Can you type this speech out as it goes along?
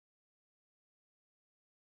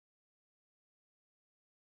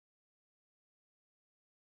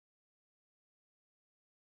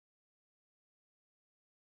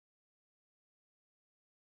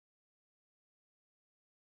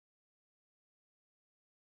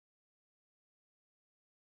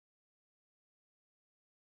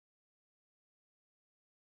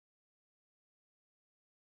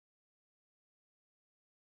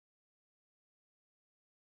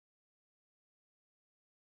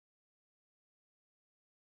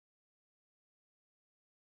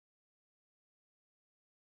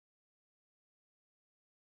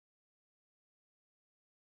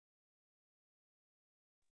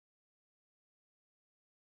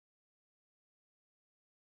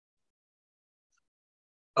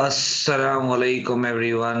अस्सलाम वालेकुम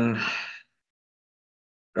everyone.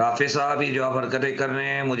 Rafe साहब, ये जो आप हरकतें कर रहे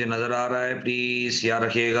हैं मुझे नजर आ रहा है, प्लीज याद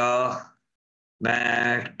रखिएगा।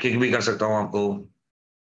 मैं किक भी कर सकता हूँ आपको।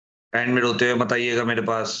 एंड में रोते हुए मत आइएगा मेरे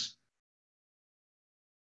पास।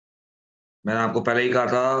 मैंने आपको पहले ही कहा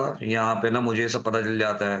था, यहाँ पे ना मुझे सब पता चल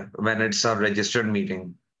जाता है when it's a registered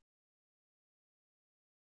meeting.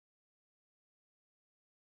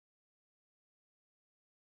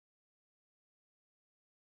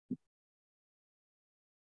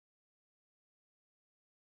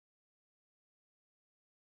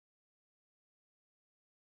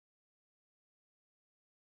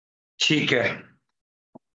 ठीक है।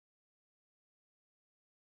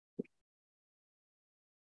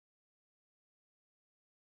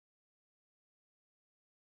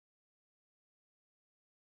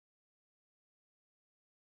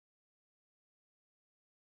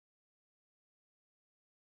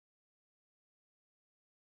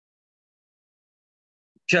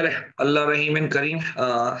 चले, अल्लाह रहीम and Karim.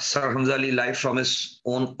 Sir Hamza Ali live from his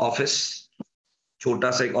own office.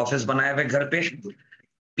 छोटा सा एक ऑफिस बनाया हुआ है घर पे।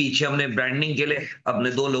 पीछे हमने ब्रांडिंग के लिए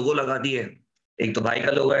अपने दो लोगो लगा दिए। एक तो भाई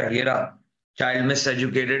का लोगो है, ये रहा। Child miss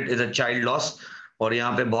educated is a child loss. और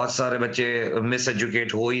यहाँ पे बहुत सारे बच्चे मिस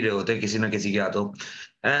एजुकेट हो ही रहे होते हैं किसी ना किसी के हाथों।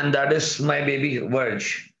 And that is my baby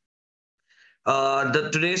verge. The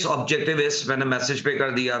today's objective is, मैंने मैसेज पे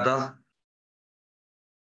कर दिया था।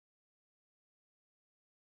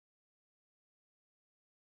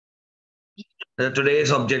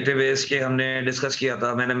 टुडेस ऑब्जेक्टिव इज कि हमने डिस्कस किया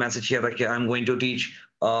था, मैंने मैसेज किया था कि I am going to teach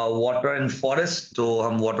water and forest, तो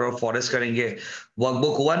हम वाटर और फॉरेस्ट करेंगे।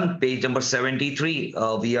 Workbook 1 page number 73।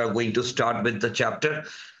 We are going to start with the chapter.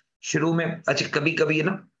 शुरू में अच्छा, कभी कभी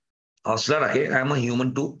ना हौसला रखे, I am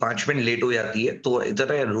human to, 5 minute late हो जाती है तो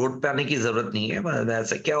इधर रोड पे आने की जरूरत नहीं है, बस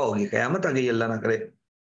ऐसा क्या होगी, कयामत आ गई, अल्लाह ना करे।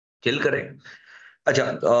 चिल करें। अच्छा,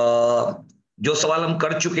 जो सवाल हम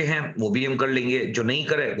कर चुके हैं वो भी हम कर लेंगे, जो नहीं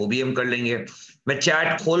करे वो भी हम कर लेंगे। मैं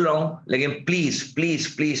चैट खोल रहा हूं, लेकिन please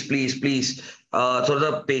please please please please थोड़ा सा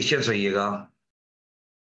पेशेंस रहिएगा।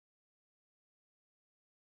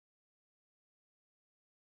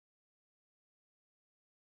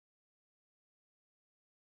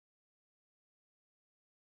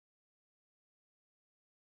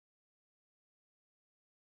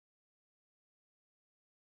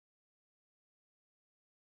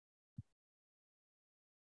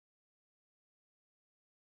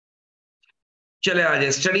 चले आज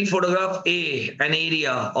study photograph A, an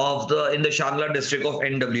area of the in the Shangla district of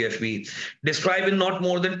एनडब्ल्यूएफबी। Describe in not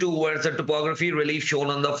more than 2 words the topography relief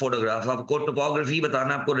shown on the photograph. आपको टोपोग्राफी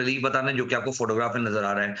बताना है, आपको relief बताना है जो कि आपको फोटोग्राफ में नजर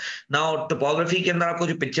आ रहा है। नाउ टोपोग्राफी के अंदर आपको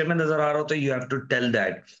जो पिक्चर में नजर आ रहा हो तो you have to tell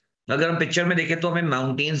that. अगर हम पिक्चर में देखें तो हमें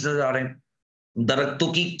माउंटेन्स नजर आ रहे हैं। दरख्तों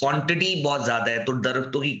की क्वांटिटी बहुत ज्यादा है, तो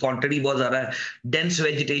दरख्तों की क्वांटिटी बहुत ज्यादा है। डेंस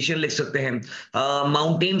वेजिटेशन लिख सकते हैं।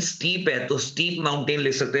 माउंटेन स्टीप है तो स्टीप माउंटेन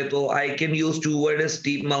लिख सकते हैं, तो I can use 2 word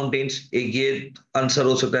steep mountains, एक ये आंसर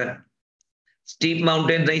हो सकता है। स्टीप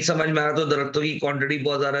माउंटेन नहीं समझ में आया तो दरख्तों की क्वांटिटी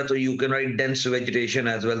बहुत ज्यादा है, तो you can write dense vegetation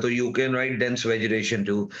as well, तो you can write dense vegetation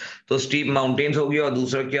to. तो स्टीप माउंटेन्स हो गया और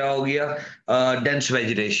दूसरा क्या हो गया, डेंस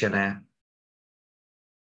वेजिटेशन है।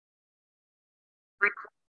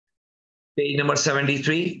 Page number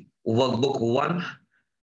 73, workbook 1,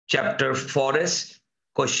 Chapter Forest.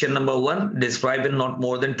 Question number 1. Describe in not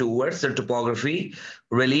more than 2 words the topography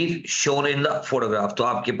relief shown in the photograph. तो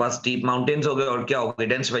आपके पास steep mountains हो गए और क्या हो गई,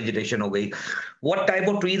 dense vegetation हो गई। What type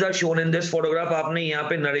of trees are shown in this photograph? आपने यहाँ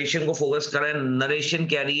पे नरेशन को फोकस करा है। नरेशन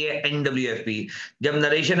कह रही है एनडब्ल्यूएफपी। जब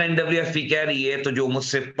नरेशन एनडब्ल्यूएफपी कह रही है तो जो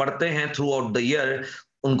मुझसे पढ़ते हैं थ्रू आउट द ईयर,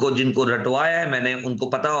 उनको जिनको रटवाया है मैंने उनको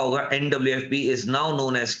पता होगा, NWFP is now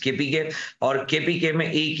known as KPK. और केपीके में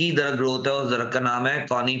एक ही दरख्त ग्रो होता है, उस दरख्त का नाम है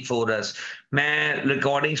कॉनिफोरस। मैं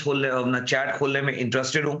रिकॉर्डिंग्स खोलने, अपना चैट खोलने में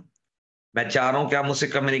इंटरेस्टेड हूँ। मैं चाह रहा हूं कि आप मुझसे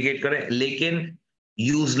कम्युनिकेट करें, लेकिन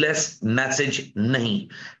यूजलेस मैसेज नहीं।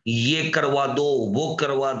 ये करवा दो, वो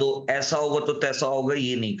करवा दो, ऐसा होगा तो तैसा होगा,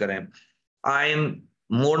 ये नहीं करें। I am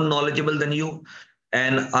more knowledgeable then you,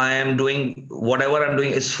 and I am doing what ever I am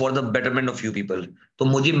doing is for the betterment of you people. तो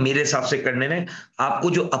मुझे मेरे हिसाब से करने ने, आपको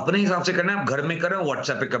जो अपने हिसाब से करना है आप घर में करें,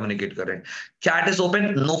 व्हाट्सएप पे कम्युनिकेट करें। चैट इज ओपन,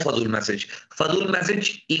 नो फजूल मैसेज। फजूल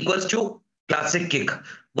message equals to classic kick.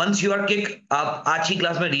 Once you are kick, आप आज की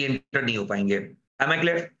क्लास में री एंटर नहीं हो पाएंगे। M I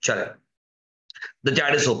clear? चले, द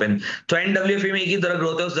चैट इज ओपन। तो एनडब्ल्यूएफई में एक ही दरख्त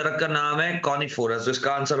होता है, उस दरख्त का नाम है कॉनिफोरस, तो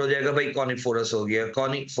इसका आंसर हो जाएगा भाई कॉनिफोरस हो गया,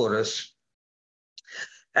 कॉनिफोरस।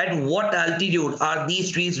 At what altitude are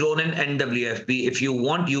these trees grown in NWFP? If you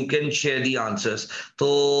want, you can share the answers. तो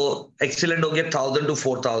excellent हो गया, 1000 to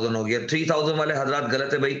 4000 हो गया। 3000 वाले हजरात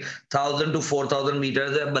गलत है भाई, 1000 to 4000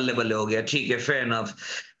 मीटर है, बल्ले बल्ले हो गया, ठीक है, fair enough।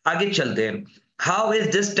 आगे चलते हैं। How is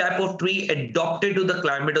this type of tree adopted to the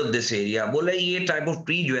climate of this area? बोला ये टाइप ऑफ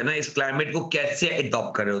ट्री जो है ना इस क्लाइमेट को कैसे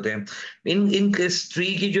एडॉप्ट कर रहे होते हैं। इन इन इस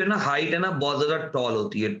ट्री की जो है ना हाइट है ना बहुत ज्यादा टॉल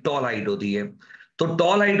होती है, टॉल हाइट होती है। तो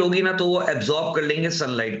टॉल हाइट होगी ना तो वो एब्जॉर्ब कर लेंगे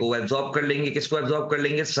सनलाइट को, एब्जॉर्ब कर लेंगे, किसको एब्जॉर्ब कर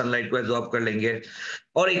लेंगे? सनलाइट को एब्जॉर्ब कर लेंगे।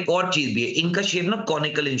 और एक और चीज भी है, इनका शेप ना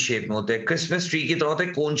कॉनिकल इन शेप में होता है, क्रिसमस ट्री की तरह होता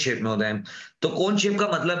है, कोन शेप में होता है। तो कोन शेप का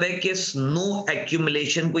मतलब है कि स्नो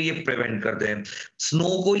एक्यूमुलेशन को ये प्रिवेंट करते हैं,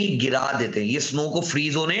 स्नो को ये गिरा देते हैं, ये स्नो को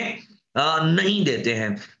फ्रीज होने नहीं देते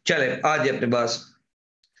हैं। चले आज अपने पास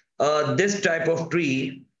this type of tree,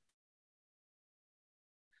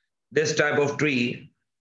 this type of tree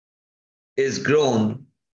is grown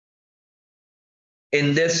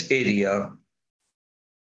in this area,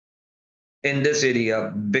 in this area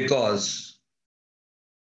because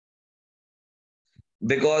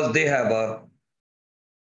they have a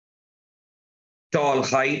tall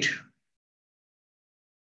height,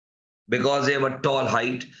 because they have a tall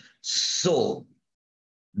height, so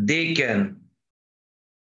they can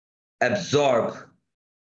absorb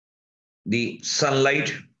the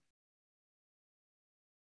sunlight,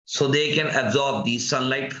 so they can absorb the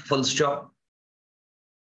sunlight, full stop.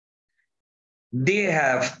 They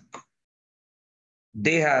have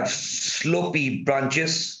slopy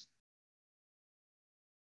branches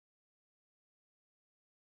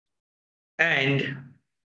and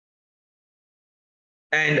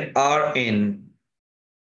are in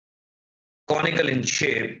conical in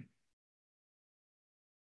shape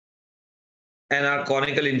and are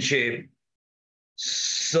conical in shape,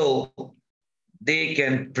 so they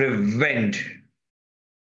can prevent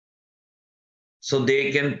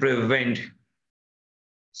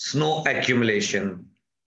snow accumulation,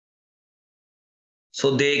 so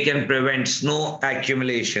they can prevent snow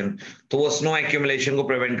accumulation, तो वो snow accumulation को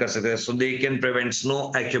prevent कर सकते हैं, so they can prevent snow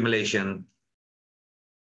accumulation.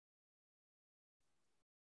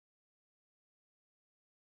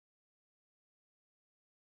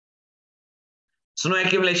 Snow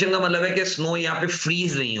accumulation का मतलब है कि स्नो यहाँ पे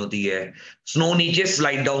फ्रीज नहीं होती है, स्नो नीचे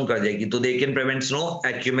स्लाइड डाउन कर जाएगी, तो they can prevent snow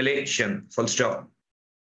accumulation, full stop.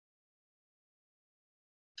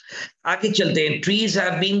 आगे चलते हैं. Trees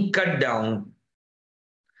have been cut down,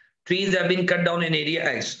 trees have been cut down in area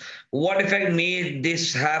X. What effect may this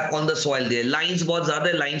have on the soil there? Lines बहुत ज्यादा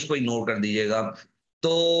है, lines को ignore कर दीजिएगा.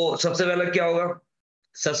 तो सबसे पहले क्या होगा?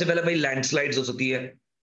 सबसे पहले भाई लैंडस्लाइड्स हो सकती है,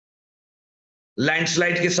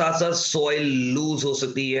 लैंडस्लाइड के साथ साथ सॉइल लूज हो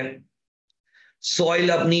सकती है, सॉइल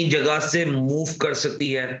अपनी जगह से मूव कर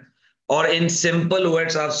सकती है, और इन सिंपल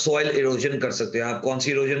वर्ड्स आप सॉइल इरोजन कर सकते हैं. आप कौन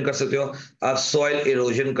सी इरोजन कर सकते हो? आप सॉइल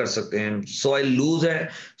इरोजन कर सकते हैं. सॉइल लूज है,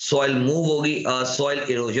 सॉइल मूव होगी, सॉइल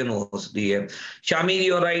इरोजन हो सकती है. शामिर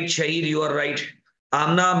यू आर राइट, शहीद यू आर राइट.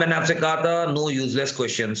 आमना मैंने आपसे कहा था no useless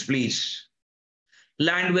questions please.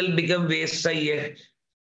 Land will become waste, सही है,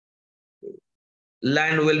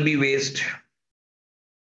 land will be waste,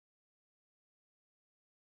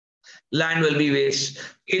 land will be waste.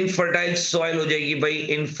 Infertile soil हो जाएगी भाई,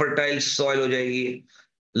 इनफर्टाइल सॉइल हो जाएगी.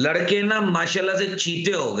 लड़के ना माशाल्लाह से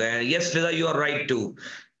चीते हो गए. Yes Fiza you are right to.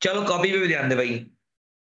 चलो कॉपी पे भी ध्यान दे भाई,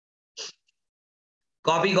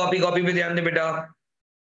 कॉपी कॉपी कॉपी पे ध्यान दे बेटा.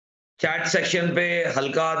 चैट सेक्शन पे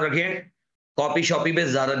हल्का हाथ रखें, कॉपी शॉपी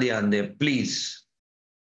पे ज्यादा ध्यान दे प्लीज.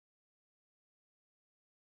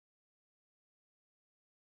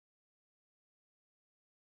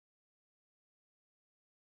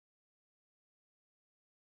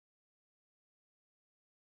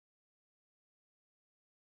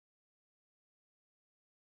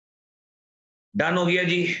 डन हो गया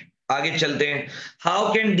जी, आगे चलते हैं.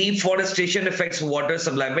 How can डीफॉरेस्टेशन effects water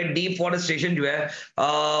supply? भाई डीफॉरेस्टेशन जो है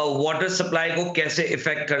वाटर सप्लाई को कैसे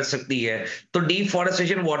इफेक्ट कर सकती है? तो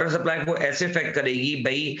डीफॉरेस्टेशन वाटर सप्लाई को ऐसे इफेक्ट करेगी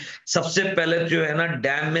भाई, सबसे पहले जो है ना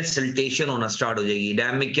डैम में सिल्टेशन होना स्टार्ट हो जाएगी.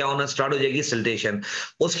 डैम में क्या होना स्टार्ट हो जाएगी? सिल्टेशन.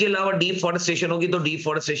 उसके अलावा डीफॉरेस्टेशन होगी, तो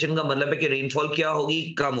डीफॉरेस्टेशन का मतलब है कि रेनफॉल क्या होगी?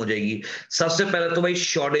 कम हो जाएगी. सबसे पहले तो भाई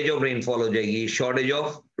शॉर्टेज ऑफ रेनफॉल हो जाएगी, shortage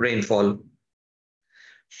of rainfall.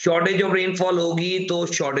 Shortage of rainfall होगी तो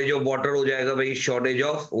शॉर्टेज ऑफ वाटर हो जाएगा भाई, शॉर्टेज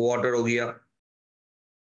ऑफ वाटर हो गया.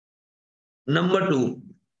 नंबर टू,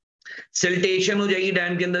 सिल्टेशन हो जाएगी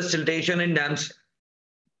डैम के अंदर, सिल्टेशन इन डैम्स.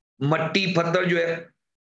 मट्टी पत्थर जो है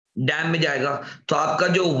डैम में जाएगा तो आपका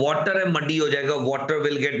जो वाटर है मडी हो जाएगा, वाटर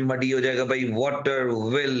विल गेट मडी हो जाएगा भाई, water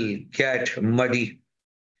will get muddy,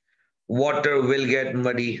 water will get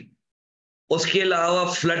muddy. उसके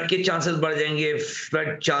अलावा फ्लड के चांसेस बढ़ जाएंगे,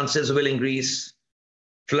 flood chances will increase,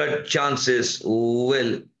 flood chances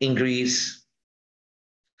will increase.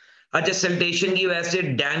 अच्छा सिल्टेशन की वजह से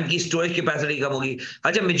डैम की स्टोरेज कैपेसिटी कम होगी.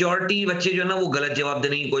 अच्छा मेजॉरिटी बच्चे जो है ना वो गलत जवाब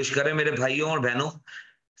देने की कोशिश कर रहे हैं मेरे भाइयों और बहनों.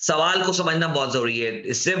 सवाल को समझना बहुत जरूरी है।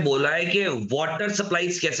 इससे बोला है कि वाटर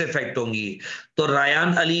सप्लाईज कैसे इफेक्ट होंगी, तो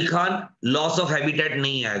Rayan Ali Khan, loss of habitat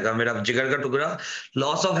नहीं आएगा मेरा जिगर का टुकड़ा।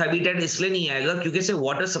 लॉस ऑफ हैबिटेट इसलिए नहीं आएगा क्योंकि इसे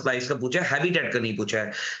वाटर सप्लाईज का पूछा है, हैबिटेट का नहीं पूछा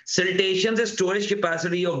है। सिल्टेशन से storage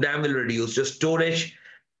capacity of dam will reduce, जो storage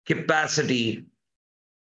capacity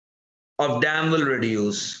of dam will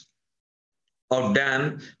reduce, of dam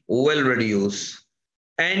will reduce,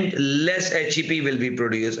 and less HEP will be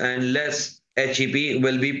produced, and less HEP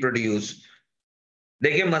will be produced.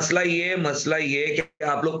 देखिए मसला ये है कि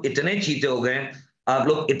आप लोग इतने चीते हो गए हैं, आप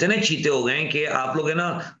लोग इतने चीते हो गए हैं कि आप लोग है ना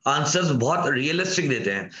आंसर्स बहुत रियलिस्टिक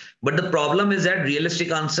देते हैं, but the problem is that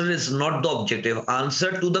realistic answer is not the objective,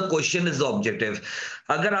 answer to the question is the objective.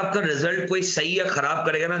 अगर आपका रिजल्ट कोई सही या खराब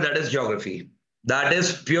करेगा ना, that is geography, that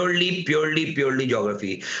is purely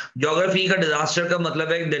geography. Geography का डिजास्टर का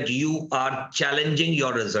मतलब है that you are challenging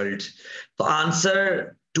your result. तो आंसर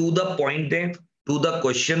टू द पॉइंट दें, टू द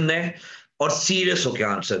क्वेश्चन दें, और सीरियस होकर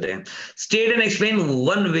आंसर दें। State and explain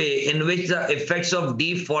one way in which the effects of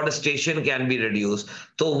deforestation can be reduce.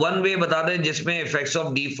 तो वन वे बता दें जिसमें इफेक्ट्स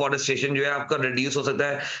ऑफ डिफॉरेस्टेशन जो है आपका रिड्यूस हो सकता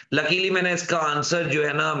है। लकीली मैंने इसका आंसर जो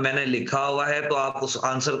है ना मैंने लिखा हुआ है, तो आप उस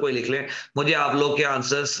आंसर को ही लिख लें, मुझे आप लोग के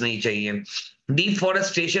आंसर्स नहीं चाहिए।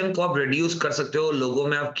 डिफॉरेस्टेशन को आप रिड्यूस कर सकते हो, लोगों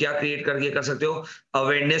में आप क्या क्रिएट करके कर सकते हो,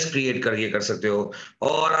 अवेयरनेस क्रिएट करके कर सकते हो।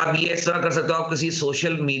 और आप ये इस तरह कर सकते हो, आप किसी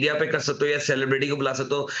सोशल मीडिया पे कर सकते हो या सेलिब्रिटी को बुला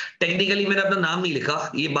सकते हो। टेक्निकली मैंने अपना नाम नहीं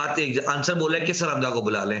लिखा, ये बात आंसर बोला है कि सर हमजा को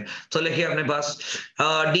बुला लें, तो लिखिए अपने पास,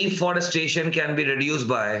 deforestation can be reduce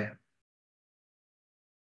by,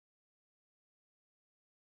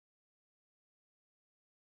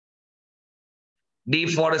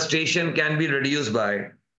 deforestation can be reduced by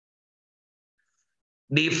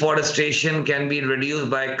deforestation can be reduced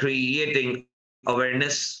by creating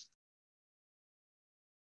awareness.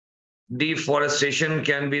 Deforestation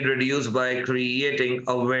can be reduced by creating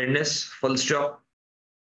awareness, full stop.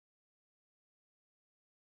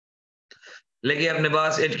 लेकिन अपने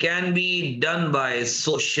पास it can be done by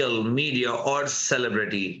social media or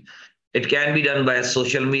celebrity. It can be done by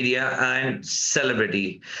social media and celebrity.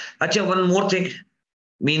 अच्छा, one more thing.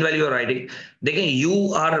 Meanwhile you are writing, देखें you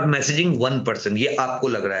are messaging one person, ये आपको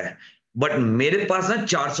लग रहा है, but मेरे पास ना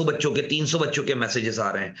 400 बच्चों के 300 बच्चों के मैसेजेस आ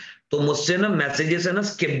रहे हैं, तो मुझसे ना मैसेजेस है ना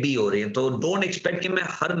स्किप भी हो रही हैं, तो डोंट एक्सपेक्ट कि मैं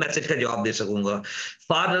हर मैसेज का जवाब दे सकूंगा।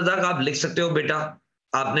 फाद रजाक आप लिख सकते हो बेटा,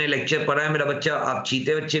 आपने लेक्चर पढ़ा है मेरा बच्चा, आप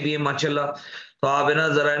चीते बच्चे भी हैं माशाल्लाह, तो आप है ना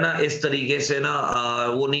जरा है ना इस तरीके से ना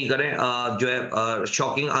वो नहीं करें, जो है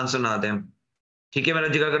शॉकिंग आंसर ना दें। ठीक है मेरा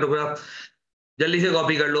जिगर का टुकड़ा, जल्दी से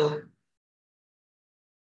कॉपी कर लो।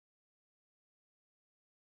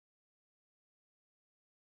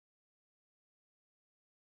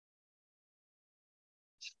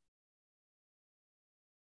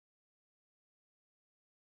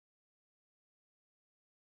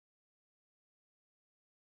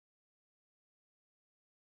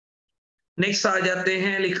 नेक्स्ट आ जाते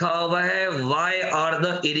हैं, लिखा हुआ है Y are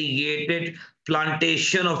the irrigated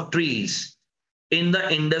plantation of trees in the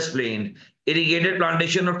Indus plane. Irrigated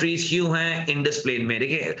plantation of trees क्यों है इंडस प्लेन में?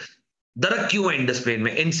 देखिए दरख्त क्यों है इंडस प्लेन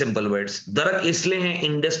में, इन सिंपल वर्ड्स, दरख्त इसलिए है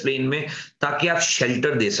इंडस प्लेन में ताकि आप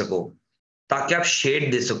शेल्टर दे सको, ताकि आप शेड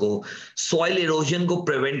दे सको, सॉइल इरोजन को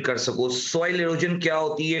प्रिवेंट कर सको। सॉइल इरोजन क्या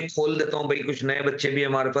होती है खोल देता हूं भाई, कुछ नए बच्चे भी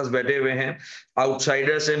हमारे पास बैठे हुए हैं,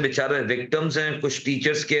 आउटसाइडर्स हैं बेचारे, विक्टिम्स हैं कुछ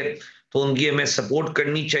टीचर्स के, तो उनकी हमें सपोर्ट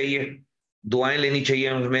करनी चाहिए, दुआएं लेनी चाहिए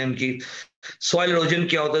हमें उनकी। सॉइल इरोजन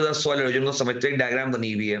क्या होता है, सॉइल इरोजन को समझते हैं, डायग्राम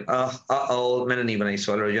बनी हुई है, मैंने नहीं बनाई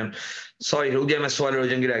सॉइल इरोजन, सॉरी रुक जाए, मैं सॉइल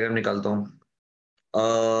इरोजन की डायग्राम निकालता हूँ।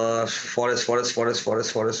 Forest forest forest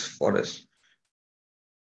forest forest forest,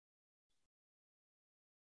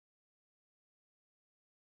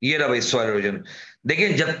 ये रहा भाई सॉइल इरोजन।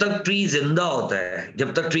 देखिए जब तक ट्री जिंदा होता है,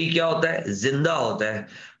 जब तक ट्री क्या होता है, जिंदा होता है,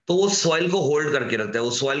 तो वो सॉइल को होल्ड करके रखता है,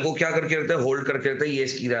 वो सॉइल को क्या करके रखता है, होल्ड करके रखता है, ये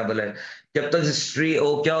इसकी लेवल है। जब तक ट्री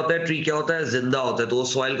वो क्या होता है, ट्री क्या होता है, जिंदा होता है, तो वो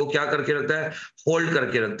सॉइल को क्या करके रखता है, होल्ड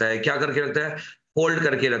करके रखता है, क्या करके रखता है, होल्ड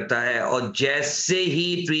करके रखता है। और जैसे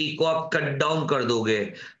ही ट्री को आप कट डाउन कर दोगे,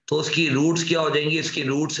 तो उसकी रूट्स क्या हो जाएंगी, उसकी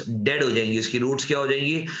रूट्स डेड हो जाएंगी, उसकी रूट्स क्या हो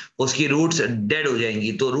जाएंगी, उसकी रूट्स डेड हो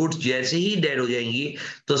जाएंगी। तो रूट्स जैसे ही डेड हो जाएंगी,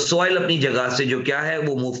 तो सॉइल अपनी जगह से जो क्या है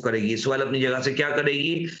वो मूव करेगी, सॉइल अपनी जगह से क्या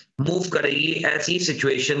करेगी, मूव करेगी। ऐसी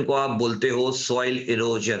सिचुएशन को आप बोलते हो सॉइल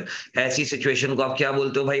इरोजन। ऐसी सिचुएशन को आप क्या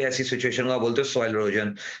बोलते हो भाई, ऐसी सिचुएशन को आप बोलते हो सॉइल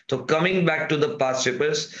इरोजन। तो coming back to the past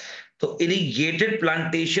papers, तो इरिगेटेड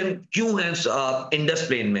प्लांटेशन क्यों है इंडस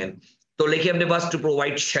प्लेन में? तो लेकिन अपने पास to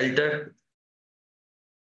provide shelter,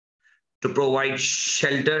 to provide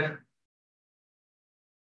shelter,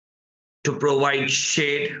 to provide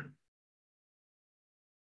shade,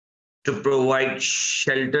 to provide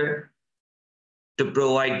shelter, to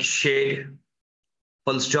provide shade,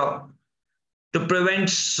 full stop. To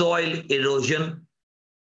prevent soil erosion,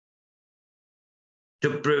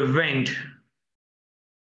 to prevent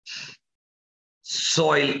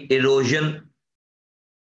soil erosion,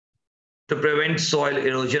 to prevent soil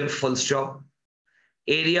erosion, full stop.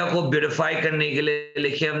 Area को beautify करने के लिए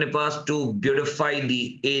लिखे अपने पास to beautify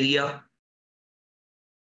the area,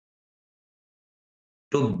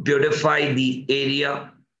 to beautify the area,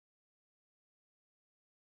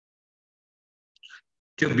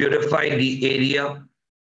 to beautify the area.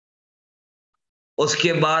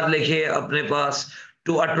 उसके बाद लिखे अपने पास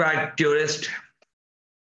to attract tourist,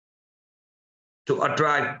 to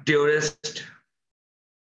attract tourist,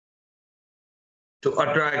 to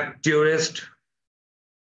attract tourist,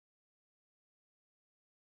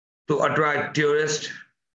 to attract tourists,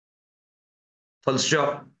 full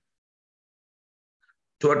stop.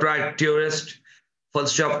 To attract tourists, full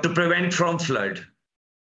stop. To prevent from flood,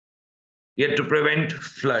 yet to prevent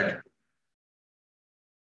flood.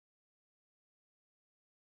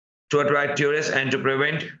 To attract tourists and to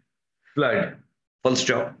prevent flood, full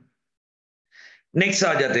stop. Next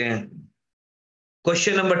आ जाते हैं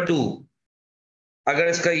question number 2। अगर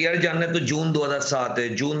इसका year जानना है तो जून 2007 है।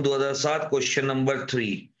 जून 2007 question number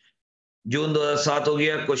 3। जून 2007 हो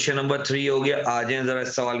गया, क्वेश्चन नंबर 3 हो गया। आ जाए जरा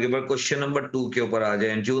इस सवाल के ऊपर, क्वेश्चन नंबर 2 के ऊपर आ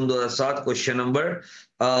जाए। जून 2007 क्वेश्चन नंबर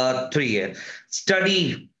 3 है। Study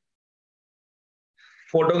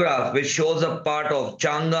photograph which shows a part of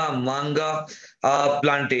चांगा मांगा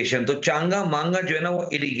प्लांटेशन। तो चांगा मांगा जो है ना वो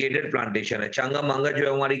इरिगेटेड प्लांटेशन है। चांगा मांगा जो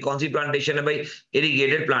है हमारी कौन सी प्लांटेशन है भाई?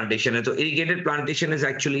 इरिगेटेड प्लांटेशन है। तो irrigated plantation is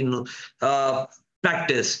actually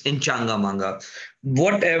practice in Changamanga.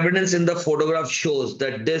 What evidence in the photograph shows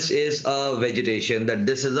that this is a vegetation, that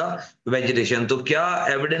this is a vegetation? तो क्या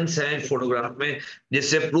evidence है फोटोग्राफ में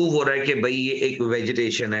जिससे प्रूव हो रहा है कि भाई ये एक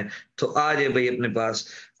vegetation है? तो आ जाए भाई अपने पास।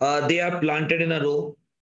 They are planted in a row.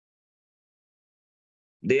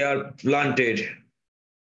 They are planted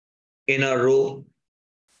in a row.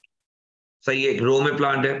 सही है, एक रो में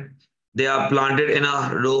प्लांट है। They are planted in a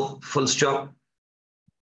row, full stop.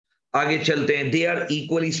 आगे चलते हैं। They are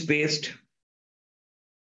equally spaced,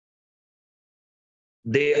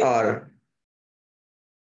 they are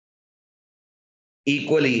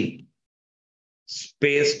equally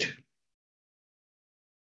spaced,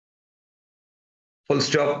 full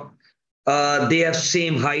stop. They have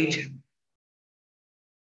same height,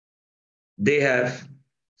 they have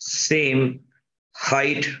same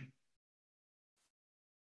height,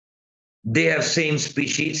 they have same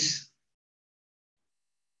species,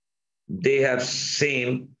 they have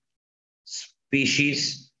same species,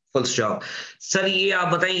 full stop. Sir ये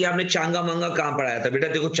आप बताइए आपने चांगा मांगा कहां पढ़ाया था? बेटा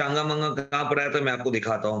देखो चांगा मांगा कहां पढ़ाया था मैं आपको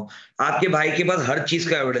दिखाता हूं। आपके भाई के पास हर चीज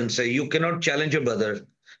का एविडेंस है। You can not challenge your brother.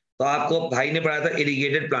 तो आपको भाई ने पढ़ाया था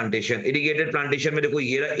इरिगेटेड प्लांटेशन। इरिगेटेड प्लांटेशन में देखो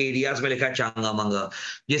ये एरियाज में लिखा है चांगा मांगा।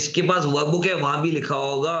 जिसके पास वर्कबुक है वहां भी लिखा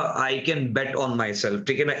होगा I can bet on my self.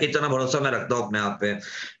 ठीक है ना, इतना भरोसा मैं रखता हूं अपने आप पे,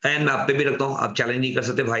 एंड मैं आप पे भी रखता हूं। आप चैलेंज नहीं कर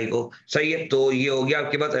सकते भाई को, सही है। तो ये हो गया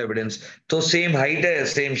आपके पास एविडेंस। तो सेम हाइट है,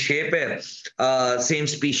 सेम शेप है, सेम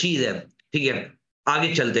स्पीशीज है। ठीक है,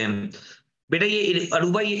 आगे चलते हैं। बेटा ये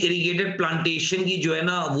अरूबा ये इरिगेटेड प्लांटेशन की जो है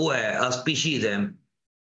ना वो है स्पीशीज है।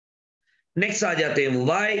 नेक्स्ट आ जाते हैं।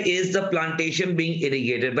 Why is the plantation being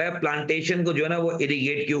irrigated? भाई प्लांटेशन को जो है ना वो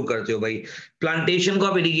इरिगेट क्यों करते हो भाई? प्लांटेशन को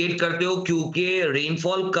आप इरिगेट करते हो क्योंकि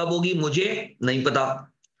रेनफॉल कब होगी मुझे नहीं पता।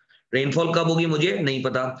 रेनफॉल कब होगी मुझे नहीं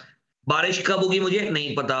पता। बारिश कब होगी मुझे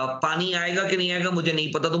नहीं पता। पानी आएगा कि नहीं आएगा मुझे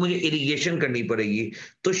नहीं पता। तो मुझे इरिगेशन करनी पड़ेगी।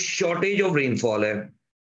 तो शॉर्टेज ऑफ रेनफॉल है,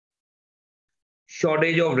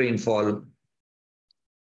 शॉर्टेज ऑफ रेनफॉल।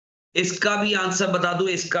 इसका भी आंसर बता दूं,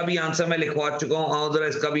 इसका भी आंसर मैं लिखवा चुका हूं। आओ जरा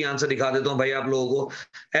इसका भी आंसर दिखा देता हूं भाई आप लोगों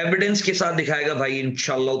को। एविडेंस के साथ दिखाएगा भाई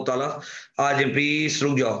इंशाल्लाह ताला। आज प्लीज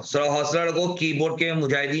रुक जाओ, जरा हौसला रखो, कीबोर्ड के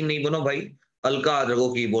मुजाहिदीन नहीं बनो भाई, हल्का हाथ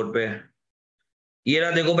रखो कीबोर्ड पे। ये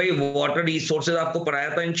रहा देखो भाई, वाटर रिसोर्सेज आपको पढ़ाया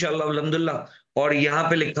था इंशाल्लाह अल्हम्दुलिल्लाह। और यहाँ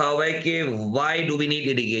पे लिखा हुआ है कि why do we need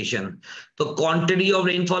irrigation. तो क्वांटिटी ऑफ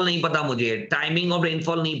रेनफॉल नहीं पता मुझे, टाइमिंग ऑफ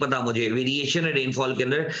रेनफॉल नहीं पता मुझे, वेरिएशन है रेनफॉल के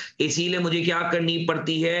अंदर, इसीलिए मुझे क्या करनी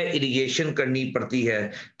पड़ती है? इरिगेशन करनी पड़ती है।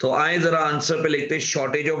 तो आए जरा आंसर पे लिखते हैं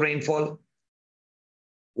shortage of rainfall,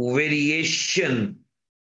 variation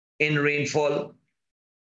in rainfall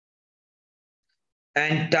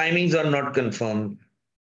and timings are not confirmed,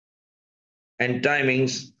 and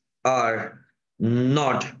timings are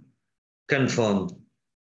not confirmed.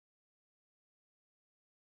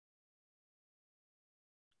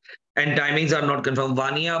 And timings are not confirmed.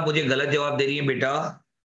 Vaniya आप मुझे गलत जवाब दे रही हैं बेटा।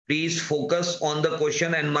 Please focus on the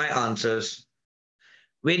question and my answers.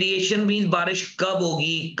 Variation means बारिश कब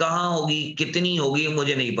होगी, कहां होगी, कितनी होगी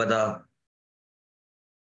मुझे नहीं पता।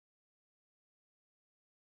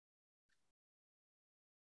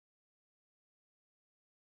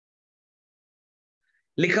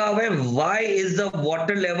 लिखा हुआ है why is the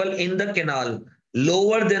water level in the canal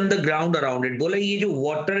lower than the ground around it. बोले ये जो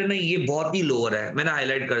वाटर है ना ये बहुत ही लोअर है, मैंने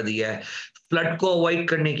हाईलाइट कर दिया है, फ्लड को अवॉइड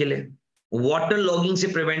करने के लिए, वाटर लॉगिंग से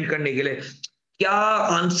प्रिवेंट करने के लिए। क्या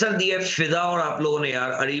आंसर दिया है फिजा और आप लोगों ने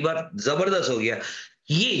यार, अरे बात जबरदस्त हो गया।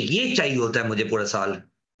 ये चाहिए होता है मुझे पूरा साल।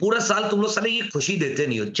 पूरा साल तुम लोग साले ये खुशी देते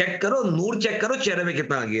नहीं हो। चेक करो नूर, चेक करो चेहरे में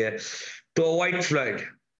कितना आ गया है। To avoid flood,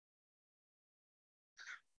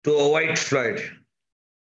 to avoid flood,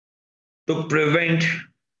 to prevent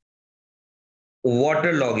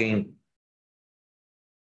water logging.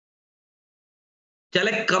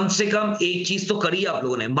 चले कम से कम एक चीज तो करी आप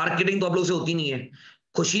लोगों ने, मार्केटिंग तो आप लोगों से होती नहीं है,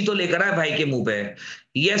 खुशी तो लेकर आए भाई के मुंह पे।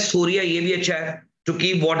 यस सूर्या ये भी अच्छा है, to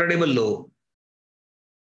keep water table low,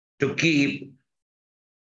 to keep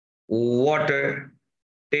water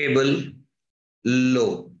table low.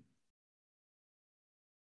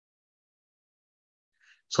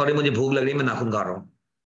 Sorry मुझे भूख लग रही है, मैं नाखून खा रहा हूं।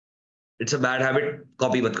 It's a bad habit,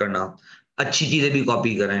 copy मत करना। अच्छी चीजें भी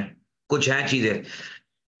कॉपी करें, कुछ हैं चीजें।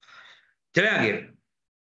 चले आगे।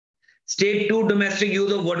 State to domestic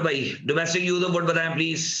use of word, भाई डोमेस्टिक यूज ऑफ वर्ड बताएं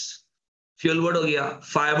प्लीज। फ्यूल वर्ड हो गया,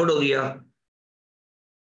 फायरवुड हो गया,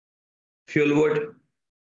 fuel word,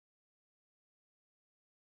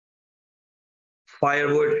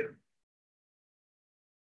 firewood,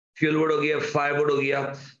 fuel word हो गया, फायरवुड हो गया,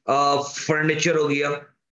 फर्नीचर हो गया,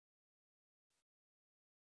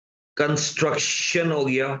 कंस्ट्रक्शन हो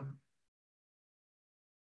गया,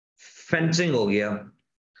 फेंसिंग हो गया।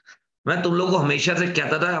 मैं तुम लोग को हमेशा से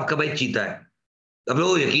कहता था आपका भाई चीता है, अब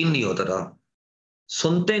लोगों को यकीन नहीं होता था।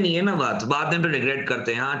 सुनते नहीं है ना बात, बाद में तो रिग्रेट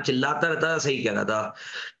करते हैं। हाँ चिल्लाता रहता था, सही कह रहा था।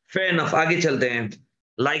 फेयर इनफ, आगे चलते हैं।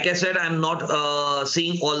 Like I said I am not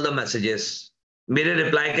seeing all the messages, मेरे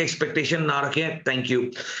रिप्लाई का एक्सपेक्टेशन ना रखें, thank you.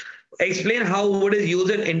 Explain how word is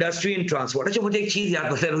use in industry in transport. अच्छा मुझे एक चीज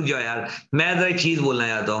याद, पता है रुक जाओ यार, मैं जरा एक चीज बोलना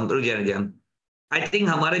चाहता हूँ, रुक जाए। आई थिंक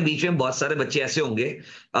हमारे बीच में बहुत सारे बच्चे ऐसे होंगे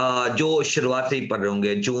जो शुरुआत से ही पढ़ रहे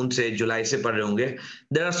होंगे, जून से जुलाई से पढ़ रहे होंगे।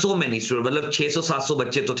 There are so many student, मतलब 600-700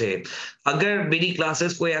 बच्चे तो थे। अगर मेरी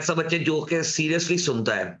क्लासेस कोई ऐसा बच्चे जो कि सीरियसली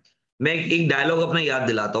सुनता है, मैं एक डायलॉग अपना याद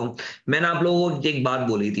दिलाता हूँ। मैंने आप लोगों को एक बात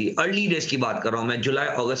बोली थी, अर्ली डेज की बात कर रहा हूँ मैं, जुलाई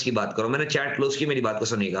अगस्त की बात कर रहा हूँ, मैंने चैट क्लोज की, मेरी बात को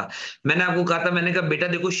सुनिएगा। मैंने आपको कहा था, मैंने कहा बेटा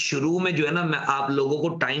देखो शुरू में जो है ना मैं आप लोगों को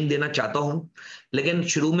टाइम देना चाहता हूँ, लेकिन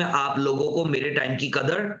शुरू में आप लोगों को मेरे टाइम की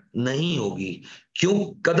कदर नहीं होगी। क्यों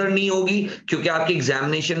कदर नहीं होगी? क्योंकि आपके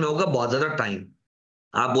एग्जामिनेशन में होगा बहुत ज्यादा टाइम।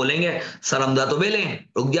 आप बोलेंगे सर हमजा तो बेले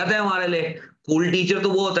रुक जाते हैं हमारे लिए। कूल टीचर तो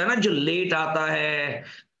वो होता है ना जो लेट आता है,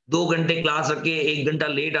 2 घंटे क्लास रख के 1 घंटा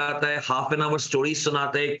लेट आता है, हाफ एन आवर स्टोरी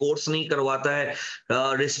सुनाता है, कोर्स नहीं करवाता है,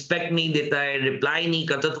 रिस्पेक्ट नहीं देता है, रिप्लाई नहीं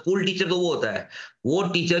करता। तो कूल टीचर तो वो होता है। वो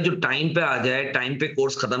टीचर जो टाइम पे आ जाए, टाइम पे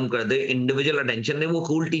कोर्स खत्म कर दे, इंडिविजुअल अटेंशन दे, वो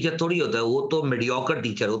कूल टीचर थोड़ी होता है, वो तो मीडियोकर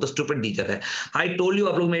टीचर, वो तो स्टूपिड टीचर है। आई टोल्ड यू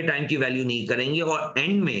आप लोग मेरे टाइम की वैल्यू नहीं करेंगे, और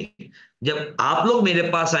एंड में जब आप लोग मेरे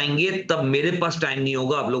पास आएंगे तब मेरे पास टाइम नहीं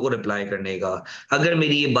होगा आप लोगों को रिप्लाई करने का। अगर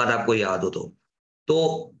मेरी ये बात आपको याद हो तो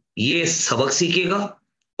ये सबक सीखेगा।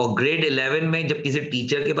 और ग्रेड 11 में जब किसी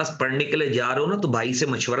टीचर के पास पढ़ने के लिए जा रहे हो ना, तो भाई से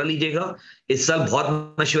मशवरा लीजिएगा। इस साल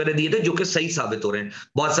बहुत मशवरे दिए थे जो कि सही साबित हो रहे हैं,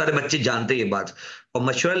 बहुत सारे बच्चे जानते हैं ये बात। और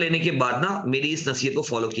मशवरा लेने के बाद ना मेरी इस नसीहत को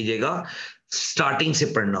फॉलो कीजिएगा, स्टार्टिंग से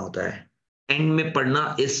पढ़ना होता है, एंड में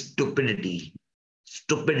पढ़ना इज स्टुपिडिटी।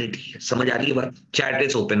 स्टुपिडिटी, समझ आ रही है बात? Chat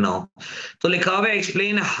is open now. तो लिखा हुआ है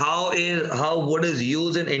explain how would is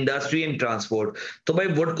use in industry and transport. तो भाई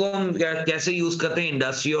वुड को हम कैसे यूज करते हैं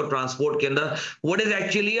इंडस्ट्री और ट्रांसपोर्ट के अंदर? Would is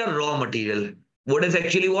actually a raw material. Would is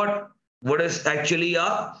actually what? Would is actually a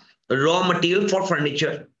raw material for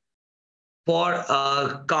furniture, for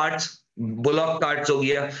cards, block cards हो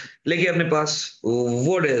गया। लेकिन अपने पास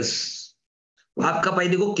वुड इज, आपका भाई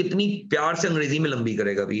देखो कितनी प्यार से अंग्रेजी में लंबी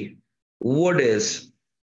करेगा भी। Would is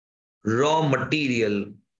raw material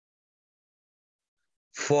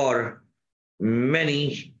for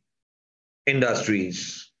many industries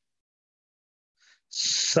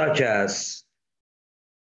such as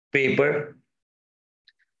paper,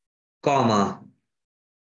 comma,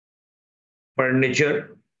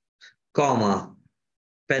 furniture, comma,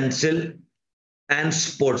 pencil, and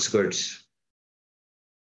sports goods.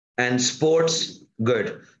 And sports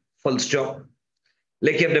good. Full stop.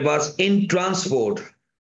 लेकिन अपने पास in transport,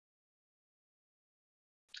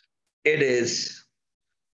 it is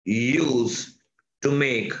used to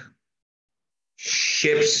make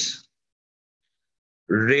ships,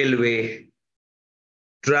 railway,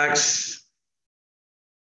 tracks,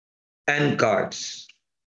 and carts.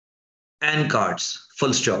 And carts.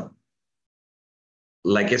 Full stop.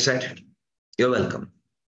 Like I said, you're welcome.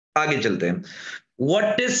 आगे चलते हैं।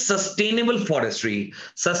 What is sustainable forestry?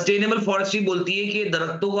 Sustainable forestry बोलती है कि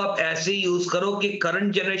दरख्तों को आप ऐसे यूज करो कि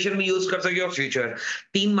करंट जनरेशन में यूज कर सके और फ्यूचर।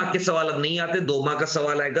 3 मार्क के सवाल अब नहीं आते, 2 मार्क का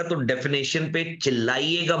सवाल आएगा, तो डेफिनेशन पे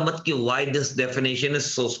चिल्लाइएगा मत कि why this definition is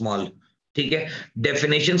so small. ठीक है,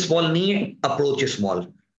 डेफिनेशन स्मॉल नहीं है, approach is small.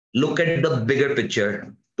 Look at the bigger picture,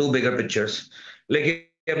 2 bigger pictures.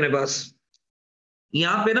 लेकिन अपने पास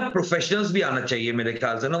यहाँ पे ना प्रोफेशनल्स भी आना चाहिए मेरे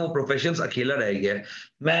ख्याल से ना, वो प्रोफेशनल्स अकेला रह गया है।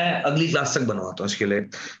 मैं अगली क्लास तक बनवाता हूँ इसके लिए।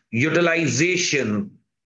 यूटिलाइजेशन,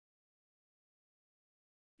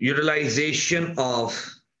 यूटिलाइजेशन ऑफ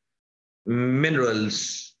मिनरल्स,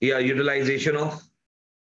 या utilisation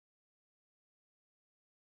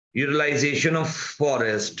of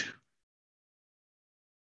forest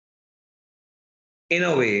in a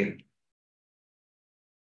way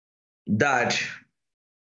that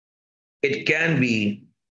it can be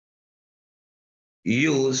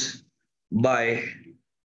used by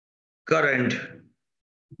current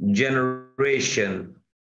generation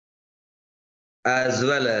as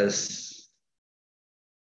well as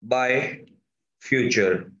by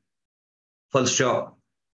future. Full stop.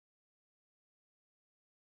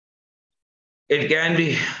 It can be,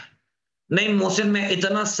 नहीं मोहसिन मैं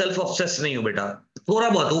इतना सेल्फ ऑब्सेस नहीं हूं बेटा, थोड़ा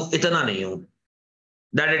बहुत हूं, इतना नहीं हूं।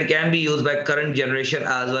 That it can be used by current generation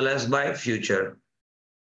as well as by future.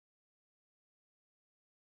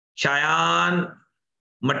 Shayan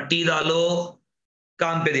मट्टी डालो,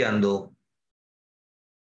 काम पे ध्यान दो।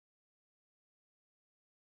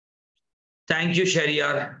 Thank you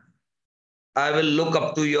Shahryar, I will look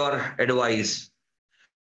up to your advice.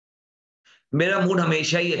 मेरा मूड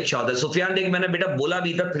हमेशा ही अच्छा होता है सुफियान। देख मैंने बेटा बोला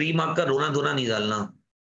भी था 3 मार्क का रोना धोना नहीं डालना।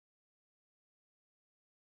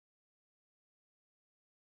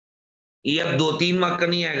 ये अब 2-3 मार्क का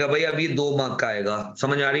नहीं आएगा भाई, अब ये 2 मार्क का आएगा,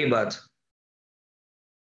 समझ आ रही है बात?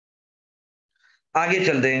 आगे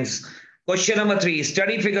चलते हैं। Question number 3,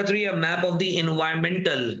 study figure 3 a map of the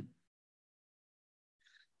environmental,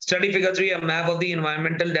 study figure 3 a map of the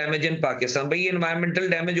environmental damage in Pakistan. भाई ये इन्वायरमेंटल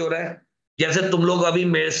डैमेज हो रहा है, जैसे तुम लोग अभी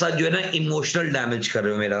मेरे साथ जो है ना इमोशनल डैमेज कर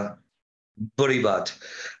रहे हो मेरा, बुरी बात।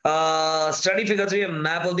 Study figure 3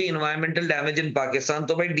 map of the environmental damage in Pakistan.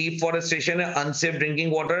 तो भाई डिफॉरेस्टेशन है, अनसेफ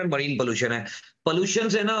ड्रिंकिंग वाटर है, मरीन पोल्यूशन है। पोल्यूशन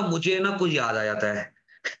से ना मुझे ना कुछ याद आ जाता है।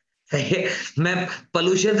 सही है, मैं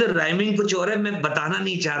पोल्यूशन से राइमिंग कुछ और है, मैं बताना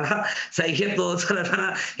नहीं चाह रहा। सही है, तो थोड़ा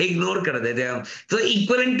सा इग्नोर कर देते हैं हम। तो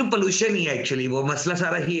equivalent to pollution he actually वो मसला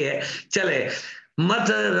सारा ही है। चले, मत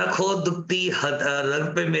रखो दुखती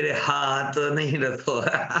रग पे मेरे हाथ नहीं रखो।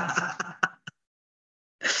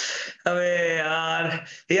 अबे यार,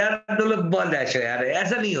 यार तुम लोग बहुत डैश हो यार,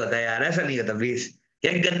 ऐसा नहीं होता यार, ऐसा नहीं होता प्लीज।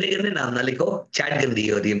 यार गंदे गंदे नाम ना लिखो, चैट गंदी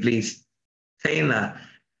होती है प्लीज। सही ना?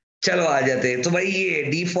 चलो आ जाते हैं। तो भाई ये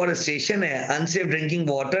डिफॉरेस्टेशन है, अनसेफ ड्रिंकिंग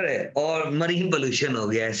वाटर है और मरीन पोल्यूशन हो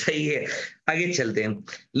गया है। सही है, आगे चलते हैं।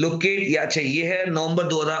 लोकेट, या अच्छा ये है नवंबर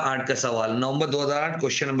 2008 का सवाल, नवंबर 2008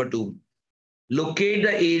 question number 2। Locate the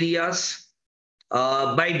areas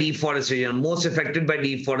bye deforestation, most affected by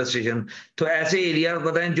deforestation. तो ऐसे एरिया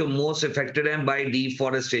बताएं जो मोस्ट अफेक्टेड हैं बाय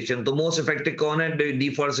डिफॉरेस्टेशन। तो मोस्ट अफेक्टेड कौन है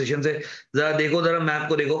डिफॉरेस्टेशन से? जरा देखो, जरा मैप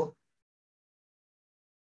को देखो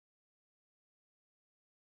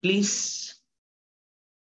प्लीज।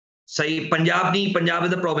 सही, पंजाब नहीं, Punjab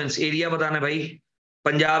is the province, area बताना है भाई।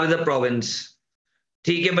 Punjab is the province.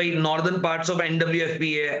 ठीक है भाई, नॉर्दर्न पार्ट्स ऑफ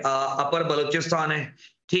एनडब्ल्यूएफपी है, अपर बलूचिस्तान है।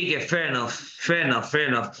 ठीक है, fair enough, fair enough, fair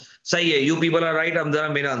enough. सही है, यू पीपल आर राइट। हम जरा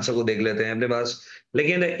मेरे आंसर को देख लेते हैं अपने पास।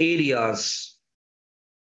 लेकिन areas,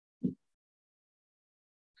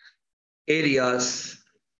 areas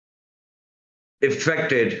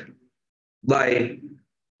affected by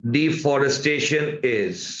deforestation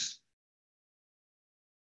is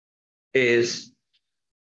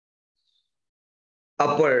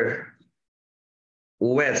upper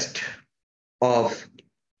west of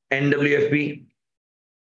NWFP,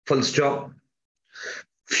 full stop.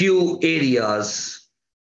 Few areas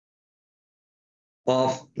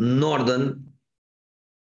of northern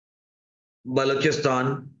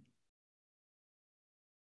Balochistan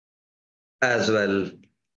as well.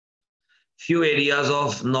 Few areas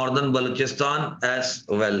of northern Balochistan as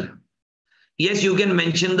well. Yes, you can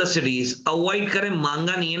mention the cities. Avoid करें,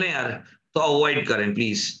 मांगा नहीं है ना यार, तो avoid करें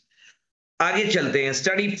please. आगे चलते हैं।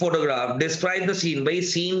 Study photograph, describe the scene. भाई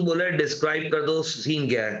सीन बोले, डिस्क्राइब कर दो सीन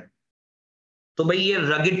क्या है। तो भाई ये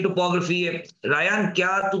रगिड टोपोग्राफी है। रायान क्या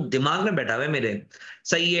तू दिमाग में बैठा हुआ है मेरे?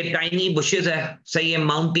 सही है, टाइनी बुशेस है। सही है,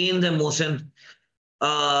 माउंटेन्स है मोशन।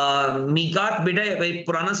 मीकात बेटा भाई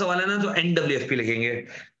पुराना सवाल है ना, तो एनडब्ल्यूएफपी लिखेंगे।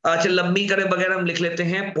 अच्छा लंबी करे बगैर हम लिख लेते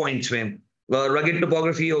हैं पॉइंट्स में। रगिड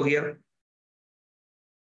टोपोग्राफी हो गया,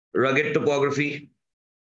 रगिड टोपोग्राफी।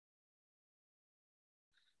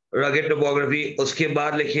 Rugged topography. उसके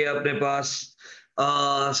बाद लिखिए अपने पास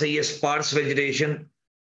सही है स्पार्स वेजिटेशन,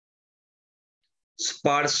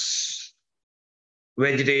 स्पार्स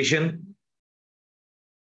वेजिटेशन।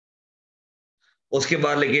 उसके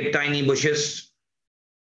बाद लिखिए tiny bushes,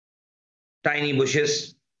 tiny bushes,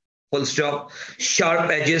 full stop.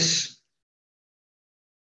 Sharp edges,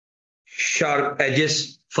 sharp edges,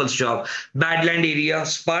 full stop. Bad land area,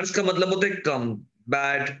 sparse का मतलब होता है कम,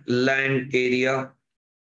 बैड लैंड एरिया।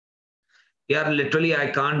 यार लिटरली आई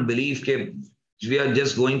कांट बिलीव के we are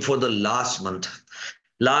just going for the last month.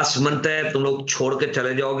 Last month है, तुम लोग छोड़ के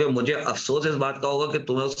चले जाओगे, मुझे अफसोस इस बात का होगा कि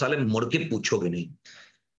तुम लोग साले मुड़ के पूछोगे नहीं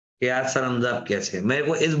कि यार सर हमजा आप कैसे हैं? मेरे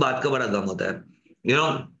को इस बात का बड़ा गम होता है। यू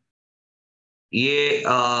नो, ये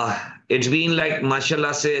इट्स बीन लाइक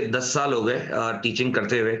माशाल्लाह से 10 साल हो गए टीचिंग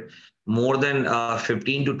करते हुए। More than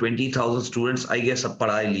 15 to 20,000 students I guess अब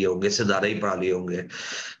पढ़ा ही लिए होंगे, इससे ज्यादा ही पढ़ा लिए होंगे।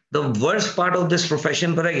 The worst part of this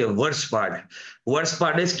profession पता है क्या? वर्स्ट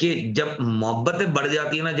पार्ट इज कि जब मोहब्बतें बढ़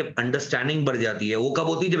जाती है ना, जब अंडरस्टैंडिंग बढ़ जाती है, वो कब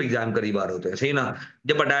होती है? जब एग्जाम करीब आ रहे होते हैं, सही ना?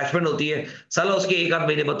 जब अटैचमेंट होती है, साला उसके एक आध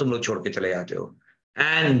महीने बाद तुम लोग छोड़ के चले जाते हो।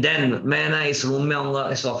 एंड देन मैं ना इस रूम में आऊंगा,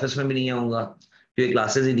 इस ऑफिस में भी नहीं आऊंगा, क्योंकि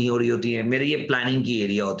क्लासेस ही नहीं हो रही होती है। मेरी ये प्लानिंग की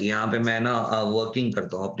एरिया होती है, यहाँ पे मैं ना वर्किंग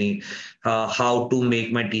करता हूँ अपनी, how to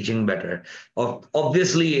make my teaching better. और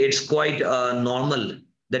obviously it's quite normal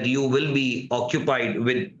that you will be occupied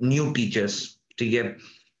with new teachers, ठीक है,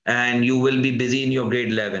 and you will be busy in your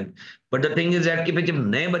grade 11। but the thing is that कि भाई जब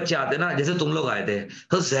नए बच्चे आते हैं ना, जैसे तुम लोग आए थे,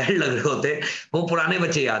 तो जहर लग रहे होते, वो पुराने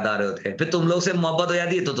बच्चे याद आ रहे होते, फिर तुम लोग से मोहब्बत हो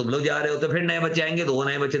जाती है तो तुम लोग जा रहे होते, फिर नए बच्चे आएंगे तो वो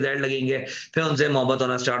नए बच्चे जहर लगेंगे, फिर उनसे मोहब्बत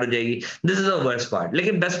होना स्टार्ट हो जाएगी। This is the worst part.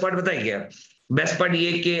 लेकिन बेस्ट पार्ट पता है क्या? बेस्ट पार्ट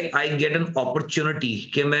ये कि आई गेट एन अपॉर्चुनिटी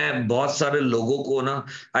कि मैं बहुत सारे लोगों को ना,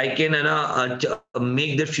 आई कैन है ना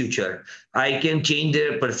make their future, I can change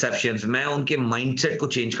their perceptions, मैं उनके माइंडसेट को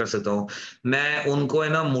चेंज कर सकता हूँ, मैं उनको है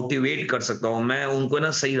ना मोटिवेट कर सकता हूँ, मैं उनको है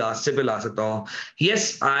ना सही रास्ते पे ला सकता हूँ। Yes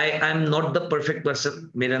I am not the perfect person,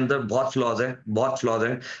 मेरे अंदर बहुत फ्लॉज है, बहुत फ्लॉज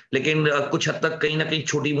है, लेकिन कुछ हद तक कहीं ना कहीं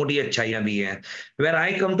छोटी मोटी अच्छाइयां भी हैं। Where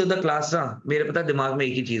I come to the class ना, मेरे पता है दिमाग में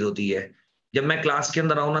एक ही चीज होती है, जब मैं क्लास के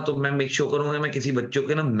अंदर आऊं ना, तो मैं मेक श्योर करूंगा मैं किसी बच्चों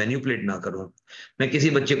को ना मैनिपुलेट ना करूं, मैं किसी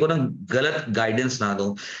बच्चे को ना गलत गाइडेंस ना दूं।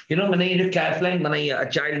 मैंने ये जो कैच लाइन बनाई है, a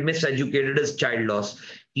child miss educated is child loss,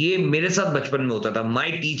 ये मेरे साथ बचपन में होता था।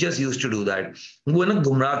 My teachers used to do that. वो है ना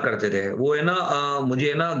गुमराह करते थे, वो है ना मुझे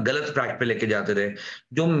है ना गलत ट्रैक पे लेके जाते थे।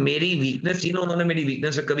 जो मेरी वीकनेस थी ना, उन्होंने मेरी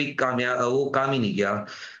वीकनेस पे कभी वो काम ही नहीं किया।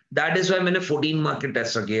 दैट इज वाई मैंने 14 मार्क के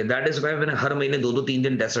टेस्ट रखे, दैट इज वाई मैंने हर महीने दो दो तीन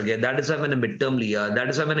दिन टेस्ट रखे, दैट इज वाई मैंने मिड टर्म लिया, दैट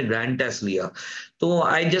इज वाई मैंने ग्रैंड टेस्ट लिया। तो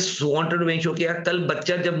I just wanted to make sure कि यार कल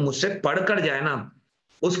बच्चा जब मुझसे पढ़ कर जाए ना,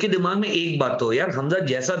 उसके दिमाग में एक बात तो यार, हमजा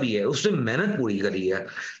जैसा भी है उसने मेहनत पूरी करी है।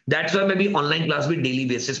 दैट्स वाई मैं भी ऑनलाइन क्लास भी डेली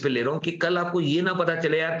बेसिस पे ले रहा हूँ, कि कल आपको ये ना पता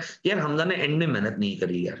चले यार, यार हमजा ने एंड में मेहनत नहीं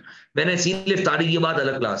करी यार। मैंने इसीलिए इफ्तारी के बाद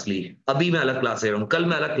अलग क्लास ली, अभी मैं अलग क्लास ले रहा हूँ, कल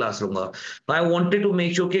मैं अलग क्लास लूंगा। I wanted to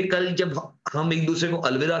make sure कि कल जब हम एक दूसरे को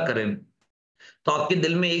अलविदा करें, तो आपके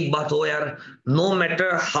दिल में एक बात हो यार, no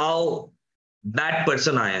matter how bad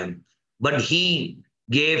person I am, but he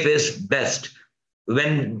gave his best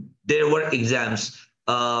when there were exams,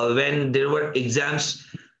 when there were exams,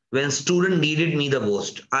 when student needed me the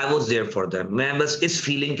most, I was there for them। मैं बस इस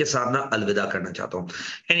feeling के साथ ना अलविदा करना चाहता हूँ।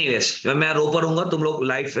 एनीवेज मैं रो पड़ूंगा, तुम लोग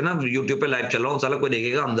लाइव है ना यूट्यूब पे लाइव चल रहा हूँ, साला कोई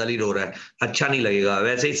देखेगा हमदली रो रहा है, अच्छा नहीं लगेगा,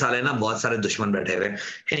 वैसे ही साले ना बहुत सारे दुश्मन बैठे हुए।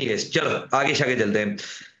 एनीवेज चलो आगे शागे चलते हैं।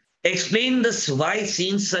 Explain this why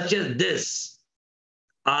scenes such as this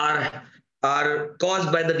are caused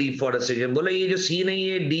by the deforestation। बोला ये जो सीन है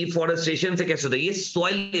ये डिफोरेस्टेशन से कैसे होता है? ये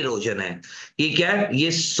सॉइल इरोजन है। ये क्या है?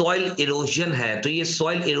 ये सॉइल इरोजन है। तो ये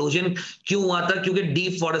सॉइल इरोजन क्यों हुआ था? क्योंकि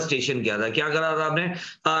डिफोरेस्टेशन किया था। क्या करा था आपने?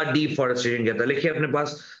 डिफोरेस्टेशन किया था। लिखिए अपने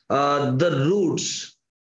पास द रूट्स,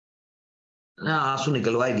 आंसू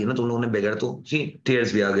निकलवाई दी ना तुम लोगों ने बगैर, तो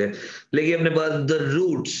टीयर्स भी आ गए। लिखिए अपने पास the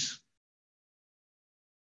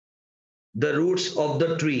roots of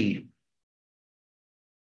the tree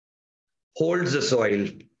holds the soil.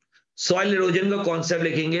 Soil erosion का कॉन्सेप्ट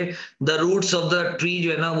लिखेंगे, the roots of the tree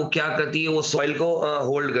जो है ना वो क्या करती है? वो सॉइल को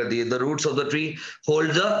होल्ड करती है। The roots of the tree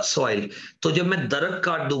hold the soil. तो जब मैं दरख्त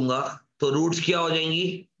काट दूंगा तो रूट्स क्या हो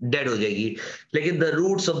जाएंगी? डेड हो जाएगी। लेकिन the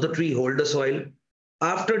roots of the tree hold the soil.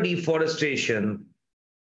 After deforestation,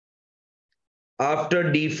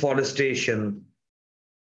 after deforestation,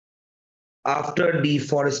 after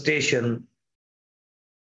deforestation,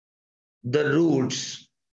 the roots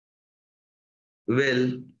will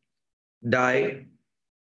die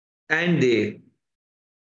and they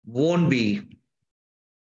won't be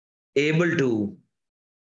able to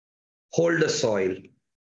hold the soil.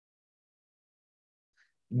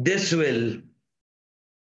 This will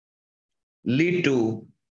lead to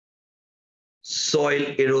soil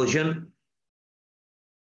erosion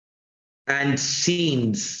and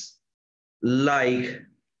scenes like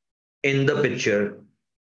in the picture.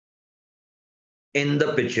 In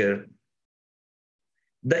the picture,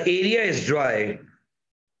 the area is dry.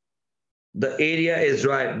 The area is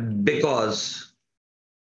dry because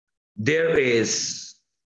there is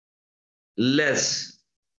less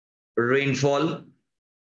rainfall.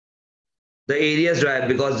 The area is dry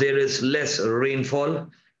because there is less rainfall,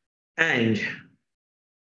 and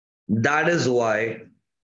that is why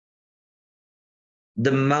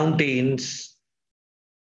the mountains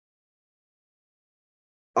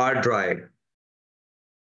are dry.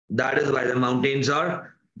 That is why the mountains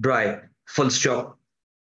are dry. Full stop.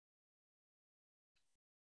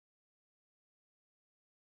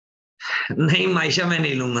 नहीं मायशा मैं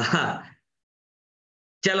नहीं लूंगा.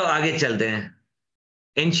 चलो आगे चलते हैं.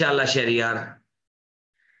 इंशाल्लाह Shahryar.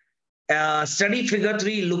 Study figure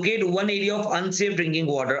 3. Locate one area of unsafe drinking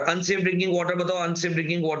water. Unsafe drinking water बताओ. Unsafe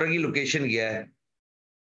drinking water की लोकेशन क्या है?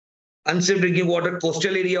 Unsafe drinking water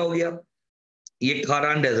coastal area हो गया. ये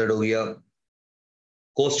खारान डेजर्ट हो गया.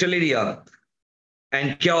 कोस्टल एरिया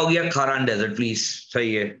एंड क्या हो गया? खारान डेजर्ट. प्लीज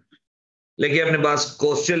सही है. लेकिन अपने पास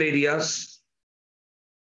coastal areas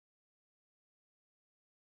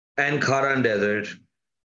and Kharan desert.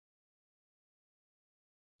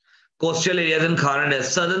 Coastal areas and Kharan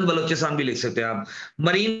desert. Southern Balochistan भी लिख सकते हैं आप.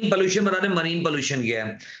 मरीन पोल्यूशन बता दें. मरीन पोल्यूशन क्या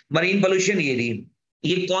है? मरीन पोल्यूशन ये रही.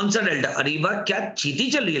 ये कौन सा डेल्टा? अरीबा क्या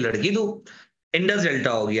चीटी चल रही है लड़की तू? इंडस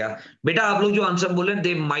डेल्टा हो गया. बेटा आप लोग जो आंसर बोले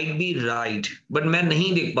they might be right, but मैं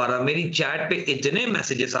नहीं देख पा रहा. मेरी चैट पे इतने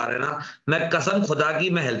मैसेजेस आ रहे हैं ना, मैं कसम खुदा की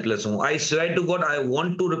मैं हेल्पलेस हूं. I swear to God I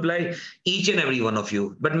want to reply each and every one of you,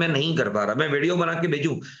 but मैं नहीं कर पा रहा. मैं वीडियो बना के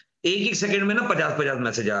भेजूं, एक एक सेकंड में ना 50-50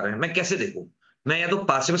 मैसेज आ रहे हैं. मैं कैसे देखूं? मैं या तो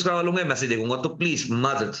पास करवा लूंगा या मैसेज देखूंगा. तो प्लीज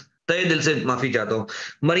माजरत तहे दिल से माफी चाहता हूँ.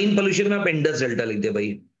 मरीन पोल्यूशन में आप इंडस डेल्टा लिख दे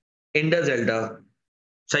भाई. इंडस डेल्टा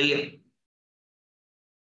सही है.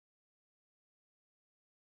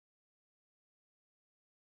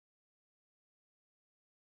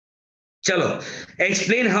 चलो.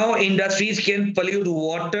 Explain how industries can pollute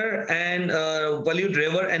water and pollute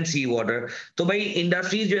river and C water. तो भाई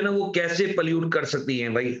इंडस्ट्रीज जो है ना वो कैसे pollute कर सकती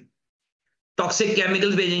हैं भाई? टॉक्सिक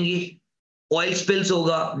केमिकल्स भेजेंगी, ऑयल स्पिल्स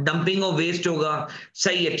होगा, डंपिंग ऑफ वेस्ट होगा.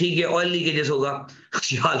 सही है, ठीक है. ऑयल लीकेजेस होगा.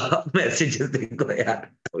 यार मैसेजेस देखो यार.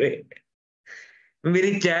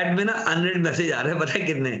 मेरी चैट में ना 100 मैसेज आ रहे हैं. पता है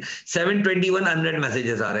कितने? 721 100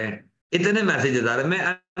 मैसेजेस आ रहे हैं. इतने मैसेजेस आ रहे हैं. मैं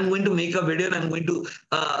I am going to make a video and I am going to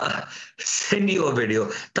send you a video.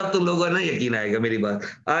 तब तुम लोगों को ना यकीन आएगा मेरी बात.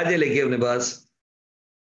 आज ये लेके अपने पास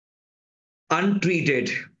untreated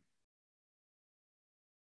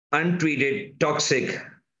untreated toxic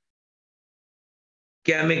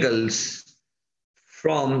chemicals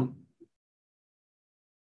from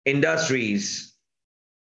industries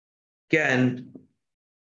can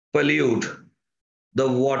pollute the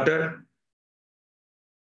water.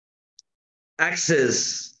 Excess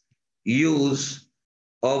use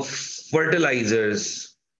of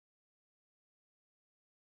fertilizers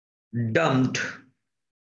dumped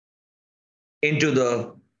into the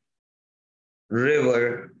river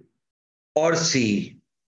or sea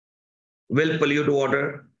will pollute water.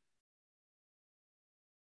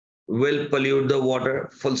 Will pollute the water.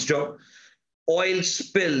 Full stop. Oil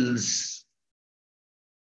spills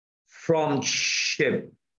from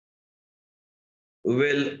ship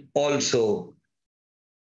will also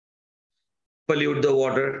pollute the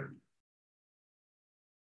water.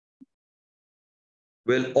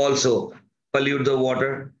 Will also pollute the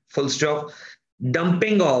water. Full stop.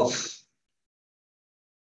 Dumping of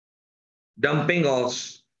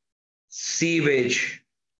sewage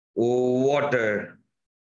water.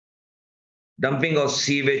 Dumping of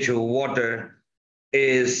sewage water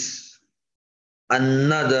is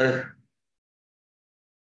another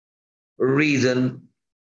reason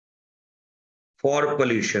for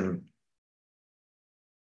pollution.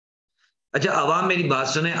 अच्छा आवाम मेरी बात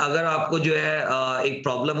सुने. अगर आपको जो है एक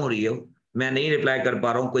problem हो रही हो, मैं नहीं रिप्लाई कर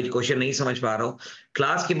पा रहा हूँ, कोई क्वेश्चन नहीं समझ पा रहा हूँ,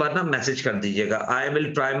 क्लास के बाद ना मैसेज कर दीजिएगा. I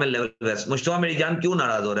will try my level best. Mushtaba मेरी जान क्यों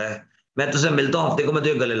नाराज हो रहा है? मैं तुझसे मिलता हूँ हफ्ते को, मैं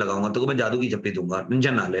तुझे गले लगाऊंगा, तुझको मैं जादू की चप्पी दूंगा,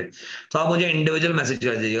 टेंशन ना ले. तो आप मुझे इंडिविजुअल मैसेज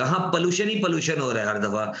कर दीजिएगा. हाँ पोल्यूशन ही पोल्यूशन हो रहा है हर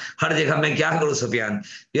दफा हर जगह. मैं क्या करूँ Sufiyan?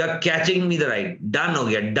 You are catching me the right. Done हो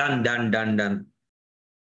गया. Done done done done.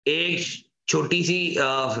 एक छोटी सी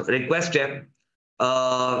रिक्वेस्ट है.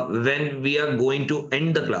 when we are going to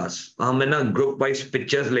end the class, हम है ना ग्रुप वाइज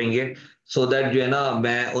पिक्चर्स लेंगे सो दैट जो है ना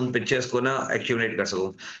मैं उन पिक्चर्स को ना एक्यूमुलेट कर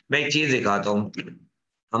सकूं. मैं एक चीज दिखाता हूँ.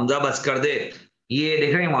 हमजा बस कर दे. ये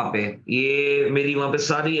देख रहे हैं वहां पे, ये मेरी वहां पे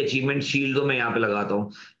सारी अचीवमेंट शील्ड मैं यहाँ पे लगाता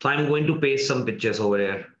हूँ. तो I am going to paste some pictures over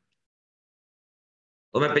here.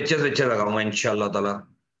 तो मैं पिक्चर्स पिक्चर लगाऊंगा इंशाल्लाह ताला।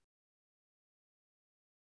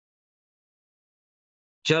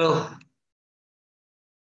 चलो।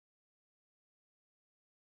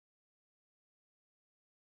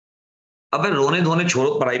 अबे रोने धोने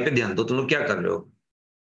छोड़ो, पढ़ाई पे ध्यान दो। तुम लोग क्या कर रहे हो?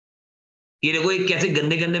 ये देखो, ये कैसे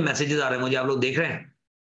गंदे गंदे मैसेजेस आ रहे हैं मुझे, आप लोग देख रहे हैं?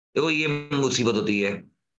 देखो ये मुसीबत होती है।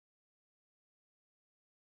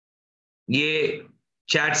 ये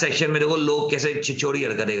चैट सेक्शन में देखो लोग कैसे छिछोड़ी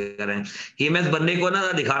हरकतें कर रहे हैं। ये मैं इस बंदे को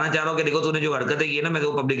ना दिखाना चाह रहा हूँ कि देखो तूने जो हरकतें की है ना, मैं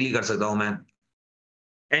तो पब्लिकली कर सकता हूँ मैं।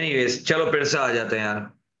 एनीवेज चलो फिर से आ जाते हैं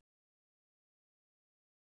यार।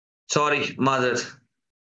 सॉरी, माजरत।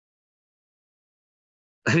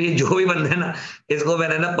 अभी ये जो भी बंदा है ना, इसको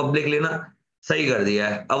मैंने ना पब्लिकली ना सही कर दिया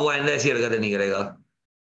है। अब वो आइंदा ऐसी हरकतें नहीं करेगा।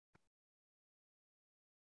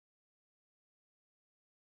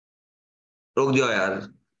 रुक जाओ यार।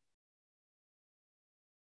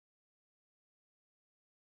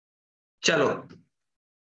 चलो।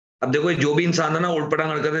 अब देखो, ये जो भी इंसान है ना उल्ट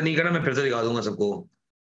पटांग हरकतें नहीं करना, मैं फिर से दिखा दूंगा सबको।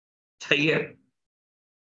 सही है।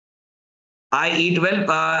 आई ईट वेल।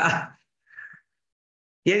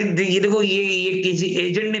 ये देखो, ये किसी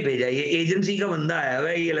एजेंट ने भेजा है, ये एजेंसी का बंदा आया हुआ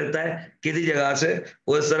है, ये लगता है किसी जगह से।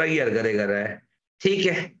 वो इस तरह की हरकतें कर रहा है। ठीक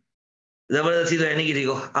है। जबरदस्ती तो है नहीं किसी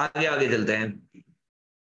को। आगे आगे चलते हैं।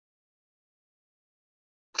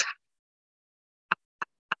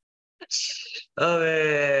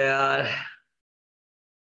 अबे यार।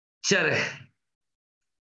 चल।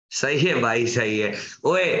 सही है भाई, सही है।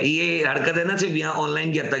 ओए, ये हरकत है ना सिर्फ यहाँ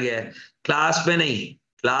ऑनलाइन किया गया है, क्लास में नहीं।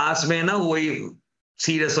 क्लास में ना वही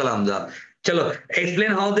सीरियस वाला हमजा। चलो।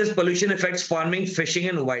 Explain how this pollution effects farming, fishing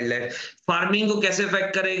and wild life. Farming को कैसे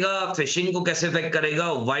इफेक्ट करेगा, फिशिंग को कैसे इफेक्ट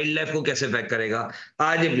करेगा, वाइल्ड लाइफ को कैसे इफेक्ट करेगा।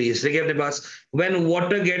 आज प्लीज देखिए अपने पास। When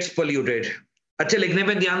water gets polluted. अच्छा, लिखने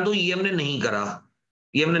पे ध्यान दो, ये हमने नहीं करा।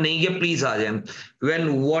 ये हमने नहीं किया, प्लीज आ जाए। When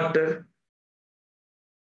water.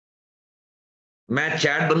 मैं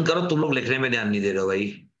चैट बंद करो, तुम लोग लिखने में ध्यान नहीं दे रहे हो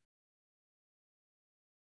भाई।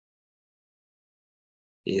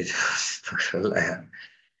 ये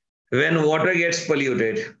when water gets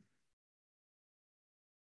polluted,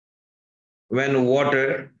 when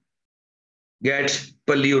water gets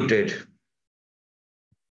polluted,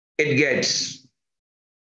 it gets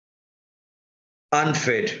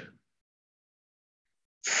unfit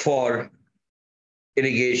for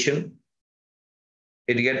irrigation.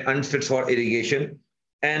 It gets unfit for irrigation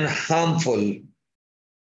and harmful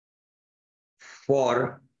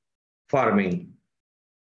for farming.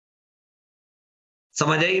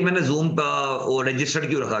 समझ आई? मैंने जूम का वो रजिस्टर्ड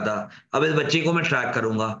क्यों रखा था? अब इस बच्चे को मैं ट्रैक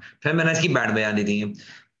करूंगा। फिर मैंने इसकी बैंड बजा दी थी।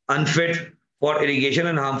 Unfit for irrigation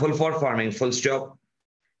and harmful for farming, full stop.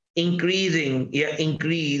 Increasing या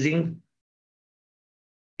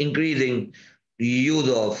increasing use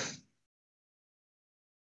of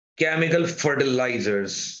chemical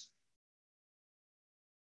fertilizers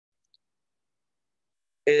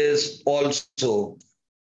is also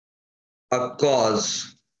a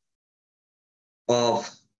cause of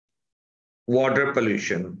water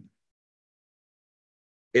pollution.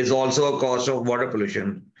 Is also a cause of water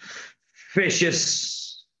pollution.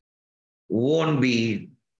 Fishes won't be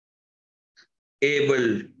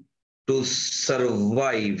able to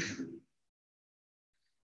survive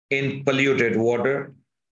in polluted water.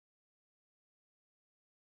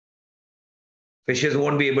 Fishes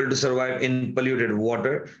won't be able to survive in polluted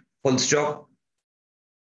water. Full stop.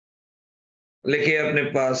 लिखिए अपने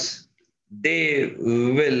पास। They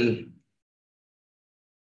will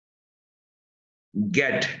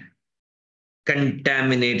get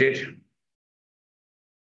contaminated.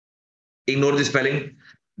 Ignore the spelling.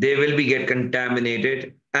 They will be get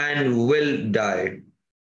contaminated and will die.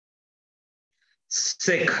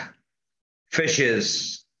 Sick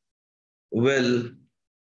fishes will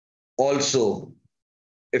also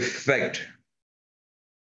affect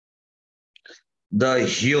the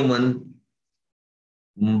human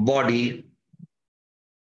body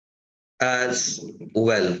as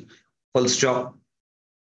well. Full stop.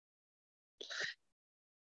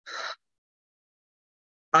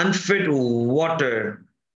 Unfit water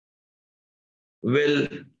will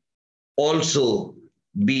also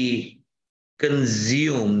be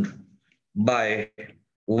consumed by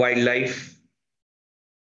wildlife.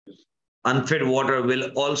 Unfit water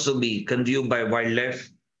will also be consumed by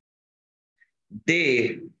wildlife.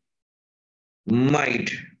 They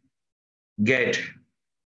might get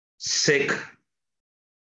sick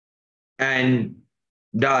and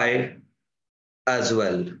die as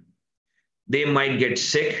well. They might get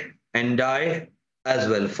sick and die as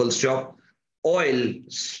well. Full stop. Oil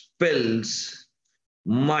spills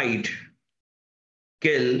might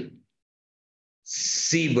kill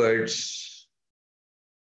seabirds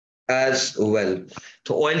as well.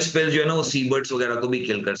 तो oil spill जो है ना वो सीबर्ड्स वगैरह को भी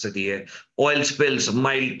किल कर सकती है। Oil spills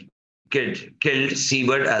might killed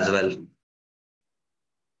seabird as well.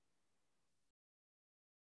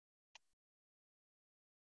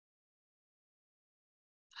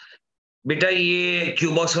 बेटा ये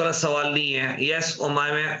क्यू बॉक्स वाला सवाल नहीं है। यस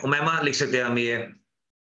उमामा, उमामा लिख सकते हैं हम ये।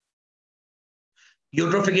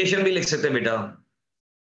 यूट्रोफिकेशन भी लिख सकते हैं बेटा।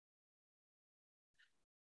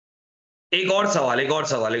 एक और सवाल, एक और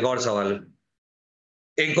सवाल, एक और सवाल,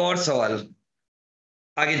 एक और सवाल।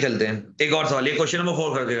 आगे चलते हैं। एक और सवाल, ये क्वेश्चन नंबर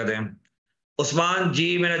 4 करते करते हैं। उस्मान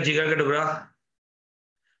जी मेरा जिगर का टुकड़ा,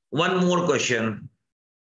 वन मोर क्वेश्चन।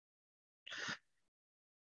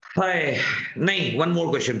 हाय, नहीं, one more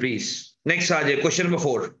question please. Next आ जाए क्वेश्चन नंबर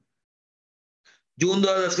 4। जून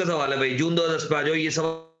 2010 का सवाल है भाई, जून 2010 पे आ जाओ, ये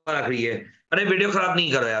सवाल आखिरी है। अरे वीडियो खराब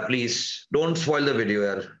नहीं करो यार please, don't spoil the video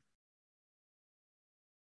यार।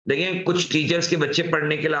 देखिए कुछ टीचर्स के बच्चे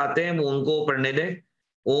पढ़ने के लिए आते हैं, वो उनको पढ़ने दें।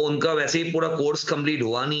 वो उनका वैसे ही पूरा कोर्स कंप्लीट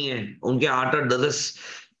हुआ नहीं है, उनके 8 8 10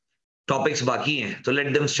 टॉपिक्स बाकी हैं, तो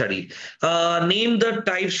let them study. Name the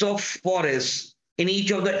types of forest in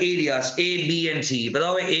each of the areas A B and सी।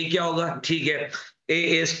 बताओ ए क्या होगा? ठीक है, ए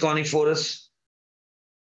इज कॉनिफोरस,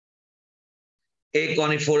 ए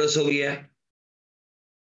कॉनिफोरस हो गया।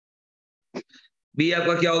 बी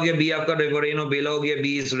आपका क्या हो गया? बी आपका रिवरेन और बेला हो गया।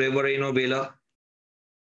 बी इज रिवरेन और बेला,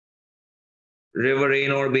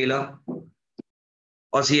 रिवरेन और बेला।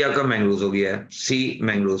 और सी आपका मैंग्रोव हो गया है, सी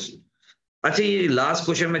मैंग्रोव। अच्छा ये लास्ट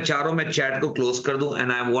क्वेश्चन में चारों में चैट को क्लोज कर दूं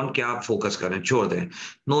एंड आई वांट कि आप फोकस करें, छोड़ दें,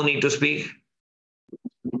 नो नीड टू स्पीक।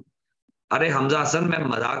 अरे हमजा हसन, मैं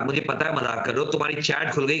मजाक, मुझे पता है मजाक कर रहे हो, तुम्हारी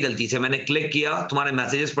चैट खुल गई गलती से, मैंने क्लिक किया तुम्हारे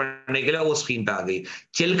मैसेजेस पढ़ने के लिए, वो स्क्रीन पे आ गई।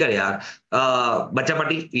 चिल कर यार। बच्चा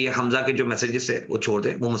पार्टी, ये हमजा के जो मैसेजेस है वो छोड़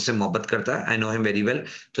दे, वो मुझसे मोहब्बत करता है, I know him very well,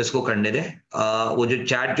 तो इसको करने दे। वो जो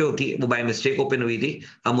चैट जो थी वो बाय मिस्टेक ओपन हुई थी।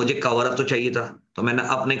 अब मुझे कवर अप तो चाहिए था, तो मैंने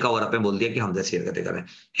अपने कवर अप में बोल दिया कि हमजा शेयर करते करें।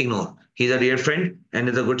 Ignore, he is a dear friend and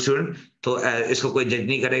is a good student, तो इसको कोई जज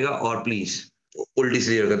नहीं करेगा। और प्लीज उल्टी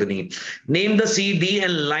सीधी हरकत नहीं। Name the C D and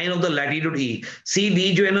line of the latitude E. C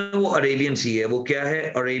D जो है ना वो अरेबियन सी है, वो क्या है?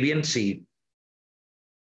 अरेबियन सी।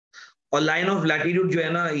 और लाइन ऑफ लैटिट्यूड जो है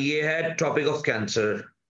ना ये है tropic of cancer,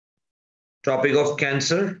 tropic of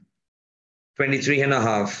cancer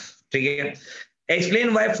 23.5। ठीक है। Explain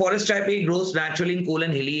why forest type A gross naturally in cool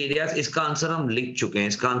and hilly areas. इसका आंसर हम लिख चुके हैं,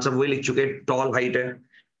 इसका आंसर वही लिख चुके हैं, टॉल हाइट है।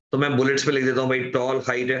 तो मैं बुलेट्स पे लिख देता हूं भाई, टॉल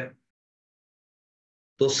हाइट है,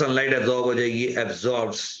 तो सनलाइट एब्जॉर्ब हो जाएगी,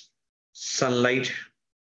 absorbs sunlight.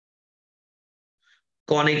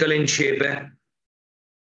 Conical in shape है,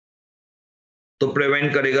 तो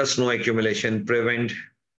प्रिवेंट करेगा snow accumulation, prevent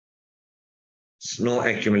snow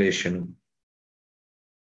accumulation,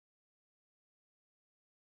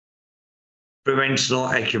 prevent snow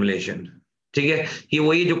accumulation. ठीक है, ये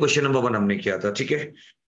वही जो क्वेश्चन नंबर 1 हमने किया था। ठीक है,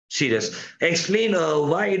 serious. Explain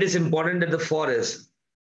why it is important that the forest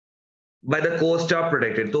by the coast are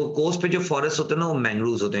protected. तो कोस्ट पे जो फॉरेस्ट होते हैं ना वो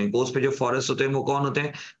मैंग्रोव्स होते हैं, कोस्ट पे जो फॉरेस्ट होते हैं वो कौन होते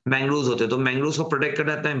हैं? मैंग्रोव्स होते हैं। तो मैंग्रोव्स को प्रोटेक्ट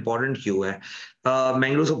करना इतना इंपॉर्टेंट क्यों है?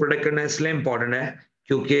 मैंग्रोव्स को प्रोटेक्ट करना इसलिए इंपॉर्टेंट है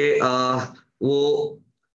क्योंकि वो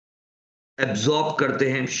एब्जॉर्ब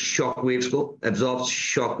करते हैं शॉक वेव्स को, absorb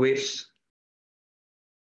shock waves,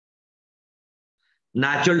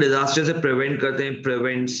 natural disaster से प्रिवेंट करते हैं,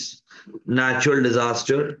 prevents natural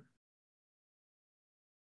disaster,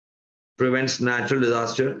 prevents natural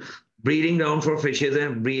disaster. Breeding ground for fishes है,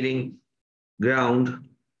 breeding ground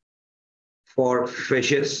for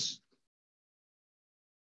fishes,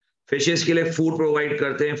 fishes के लिए फूड प्रोवाइड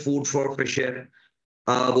करते हैं, फूड फॉर फिश है।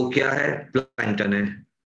 वो क्या है? प्लैंकटन है।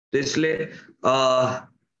 तो इसलिए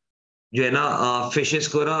जो है ना फिशेस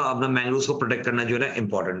को ना अपना मैंग्रोव्स को प्रोटेक्ट करना जो है ना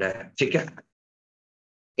इंपॉर्टेंट है। ठीक है,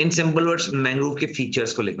 इन सिंपल वर्ड्स मैंग्रोव के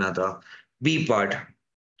फीचर्स को लिखना था। B part,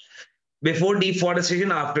 before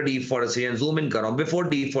deforestation after deforestation, zoom in कर रहा हूं। Before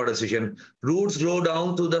deforestation roots grow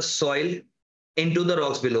down to the soil into the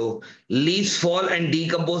rocks below, leaves fall and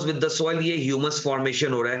decompose with the soil। ये humus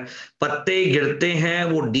formation हो रहा है, पत्ते गिरते हैं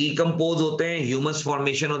वो डिकम्पोज होते हैं, ह्यूमस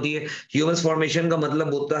फॉर्मेशन होती है। ह्यूमस फॉर्मेशन का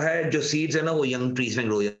मतलब होता है जो सीड्स है ना वो यंग ट्रीज में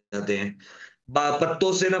ग्रो जाते हैं,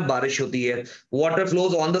 पत्तों से ना बारिश होती है। Water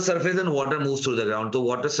flows on the surface and water moves through the ground. तो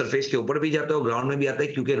वाटर सरफेस के ऊपर भी जाता है और ग्राउंड में भी आता है,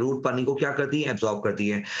 क्योंकि रूट पानी को क्या करती है? एब्जॉर्ब करती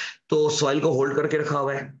है। तो सॉइल को होल्ड करके रखा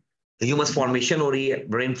हुआ है, ह्यूमस फॉर्मेशन हो रही है,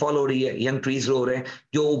 रेनफॉल हो रही है, यंग ट्रीज हो रहे हैं,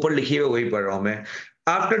 जो ऊपर लिखे हुए वही पढ़ रहा हूं मैं।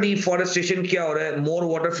 आफ्टर डिफॉरेस्टेशन क्या हो रहा है? More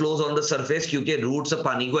water flows on the surface, क्योंकि रूट्स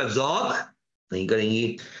पानी को एब्जॉर्ब नहीं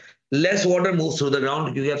करेंगी। Less water moves through the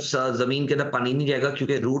ground, क्योंकि अब जमीन के अंदर पानी नहीं जाएगा,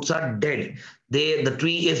 क्योंकि roots are dead. The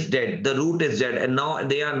tree is dead, the root is dead, and now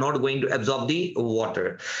they are not going to absorb the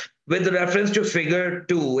water. With reference to figure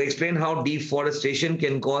 2, explain how deforestation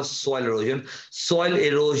can cause soil erosion. Soil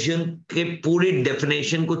erosion के पूरी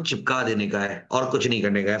definition को चिपका देने का है और कुछ नहीं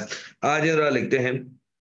करने का है. आज जरा लिखते हैं.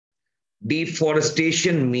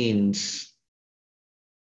 Deforestation means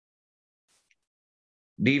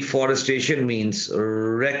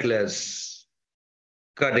reckless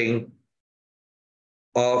cutting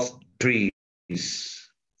of trees.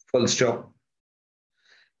 Full stop.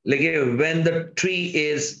 Like when the tree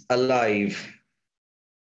is alive,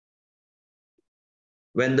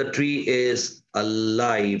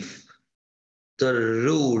 the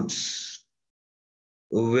roots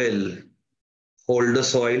will hold the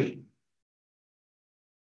soil.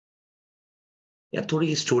 या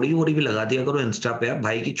थोड़ी स्टोरी वोरी भी लगा दिया करो इंस्टा पे.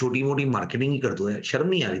 भाई की छोटी मोटी मार्केटिंग ही कर दो है, शर्म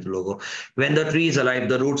नहीं आ रही तुम लोगों को. When the tree is alive,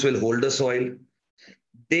 the roots will hold the soil.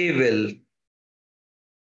 They will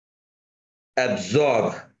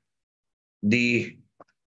absorb the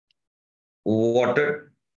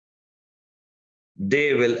water.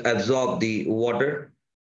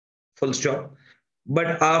 Full stop.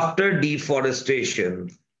 But after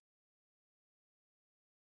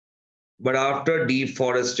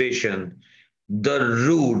deforestation, the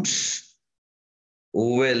roots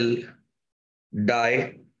will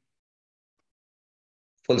die.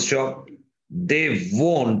 Full stop. They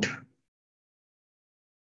won't.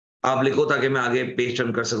 आप लिखो ताकि मैं आगे पेज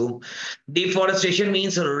टर्न कर सकूं. Deforestation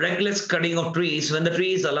means reckless cutting of trees. When the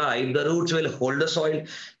tree is alive, the roots will hold the soil.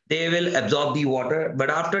 They will absorb the water.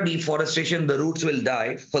 But after deforestation, the roots will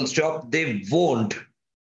die. Full stop. They won't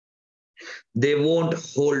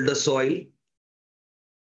hold the soil.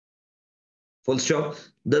 Full stop.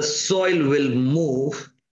 The soil will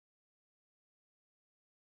move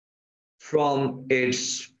from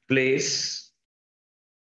its place,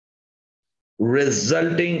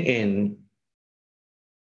 resulting in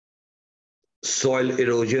soil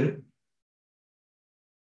erosion.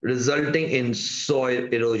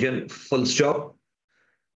 Full stop.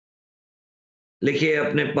 लिखिए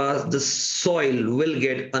अपने पास, the soil will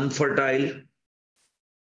get unfertile.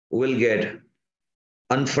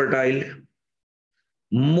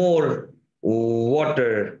 More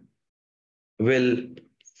water will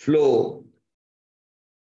flow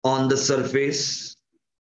on the surface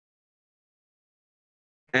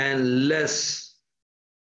and less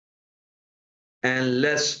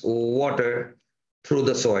water through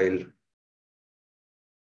the soil.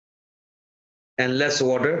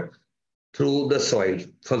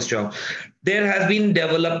 Full stop. There has been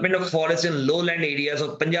development of forests in lowland areas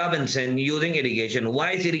of Punjab and Sindh using irrigation.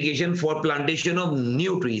 Why is irrigation? For plantation of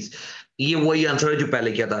new trees. ये वही answer है जो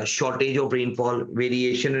पहले किया था. Shortage of rainfall,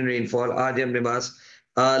 variation in rainfall. आज हमने पास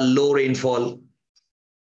low rainfall,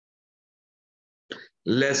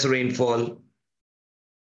 less rainfall,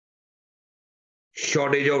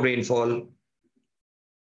 shortage of rainfall,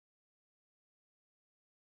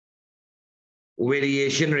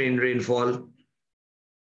 variation in rainfall,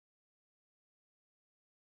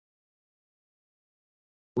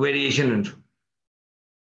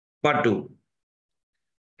 Part 2.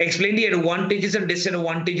 Explain the advantages and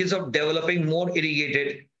disadvantages of developing more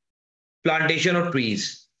irrigated plantation of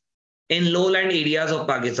trees in lowland areas of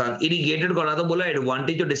Pakistan. Irrigated करा तो बोला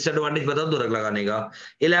advantage और disadvantage बता दो रख लगाने का.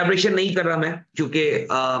 Elaboration नहीं कर रहा मैं क्योंकि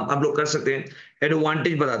आप लोग कर सकते हैं.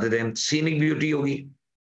 Advantage बता देते हैं. Scenic beauty होगी,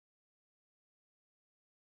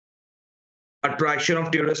 attraction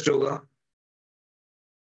of tourist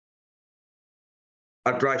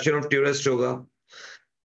होगा,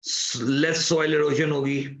 less soil erosion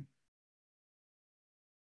होगी,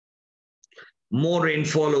 more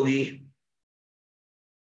rainfall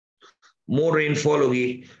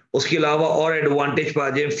होगी. उसके अलावा और एडवांटेज पा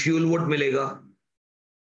जाए, फ्यूल वुड मिलेगा,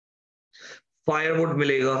 फायरवुड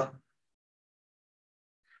मिलेगा,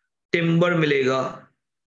 टिम्बर मिलेगा,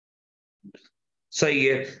 सही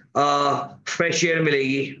है, फ्रेश एयर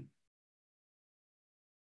मिलेगी.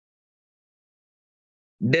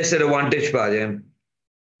 डिसएडवांटेज पे आ जाए.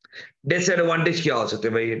 डिसएडवांटेज क्या हो सकते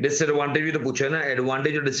हैं भाई? डिसएडवांटेज भी तो पूछा है ना,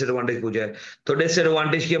 एडवांटेज और डिसएडवांटेज पूछा है. तो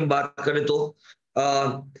डिसएडवांटेज की हम बात करें तो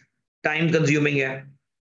टाइम कंज्यूमिंग है,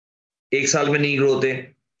 एक साल में नहीं ग्रो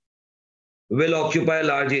होते. will occupy a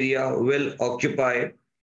large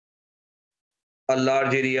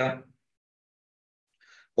area.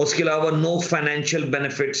 उसके अलावा no financial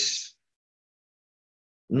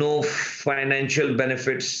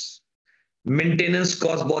benefits. Maintenance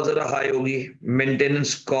cost बहुत ज्यादा हाई होगी.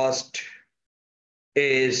 Maintenance cost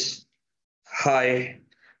is high.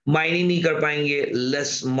 Mining नहीं कर पाएंगे,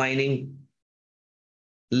 less mining.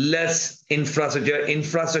 Less infrastructure,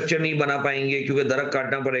 infrastructure नहीं बना पाएंगे क्योंकि दरख्त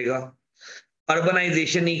काटना पड़ेगा।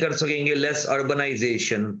 अर्बनाइजेशन नहीं कर सकेंगे, लेस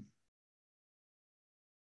अर्बनाइजेशन।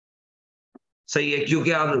 सही है,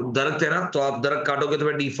 क्योंकि आप दरख्त है ना, तो आप दरख्त काटोगे तो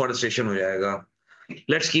फिर डिफॉरेस्टेशन हो जाएगा।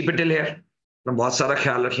 Let's keep it till here. बहुत सारा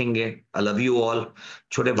ख्याल रखेंगे। आई लव यू ऑल,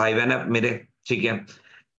 छोटे भाई बहन है मेरे। ठीक है,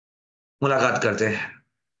 मुलाकात करते हैं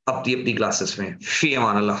अपनी अपनी क्लासेस में। फी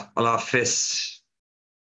अमान अल्लाह, अल्लाह हाफिज।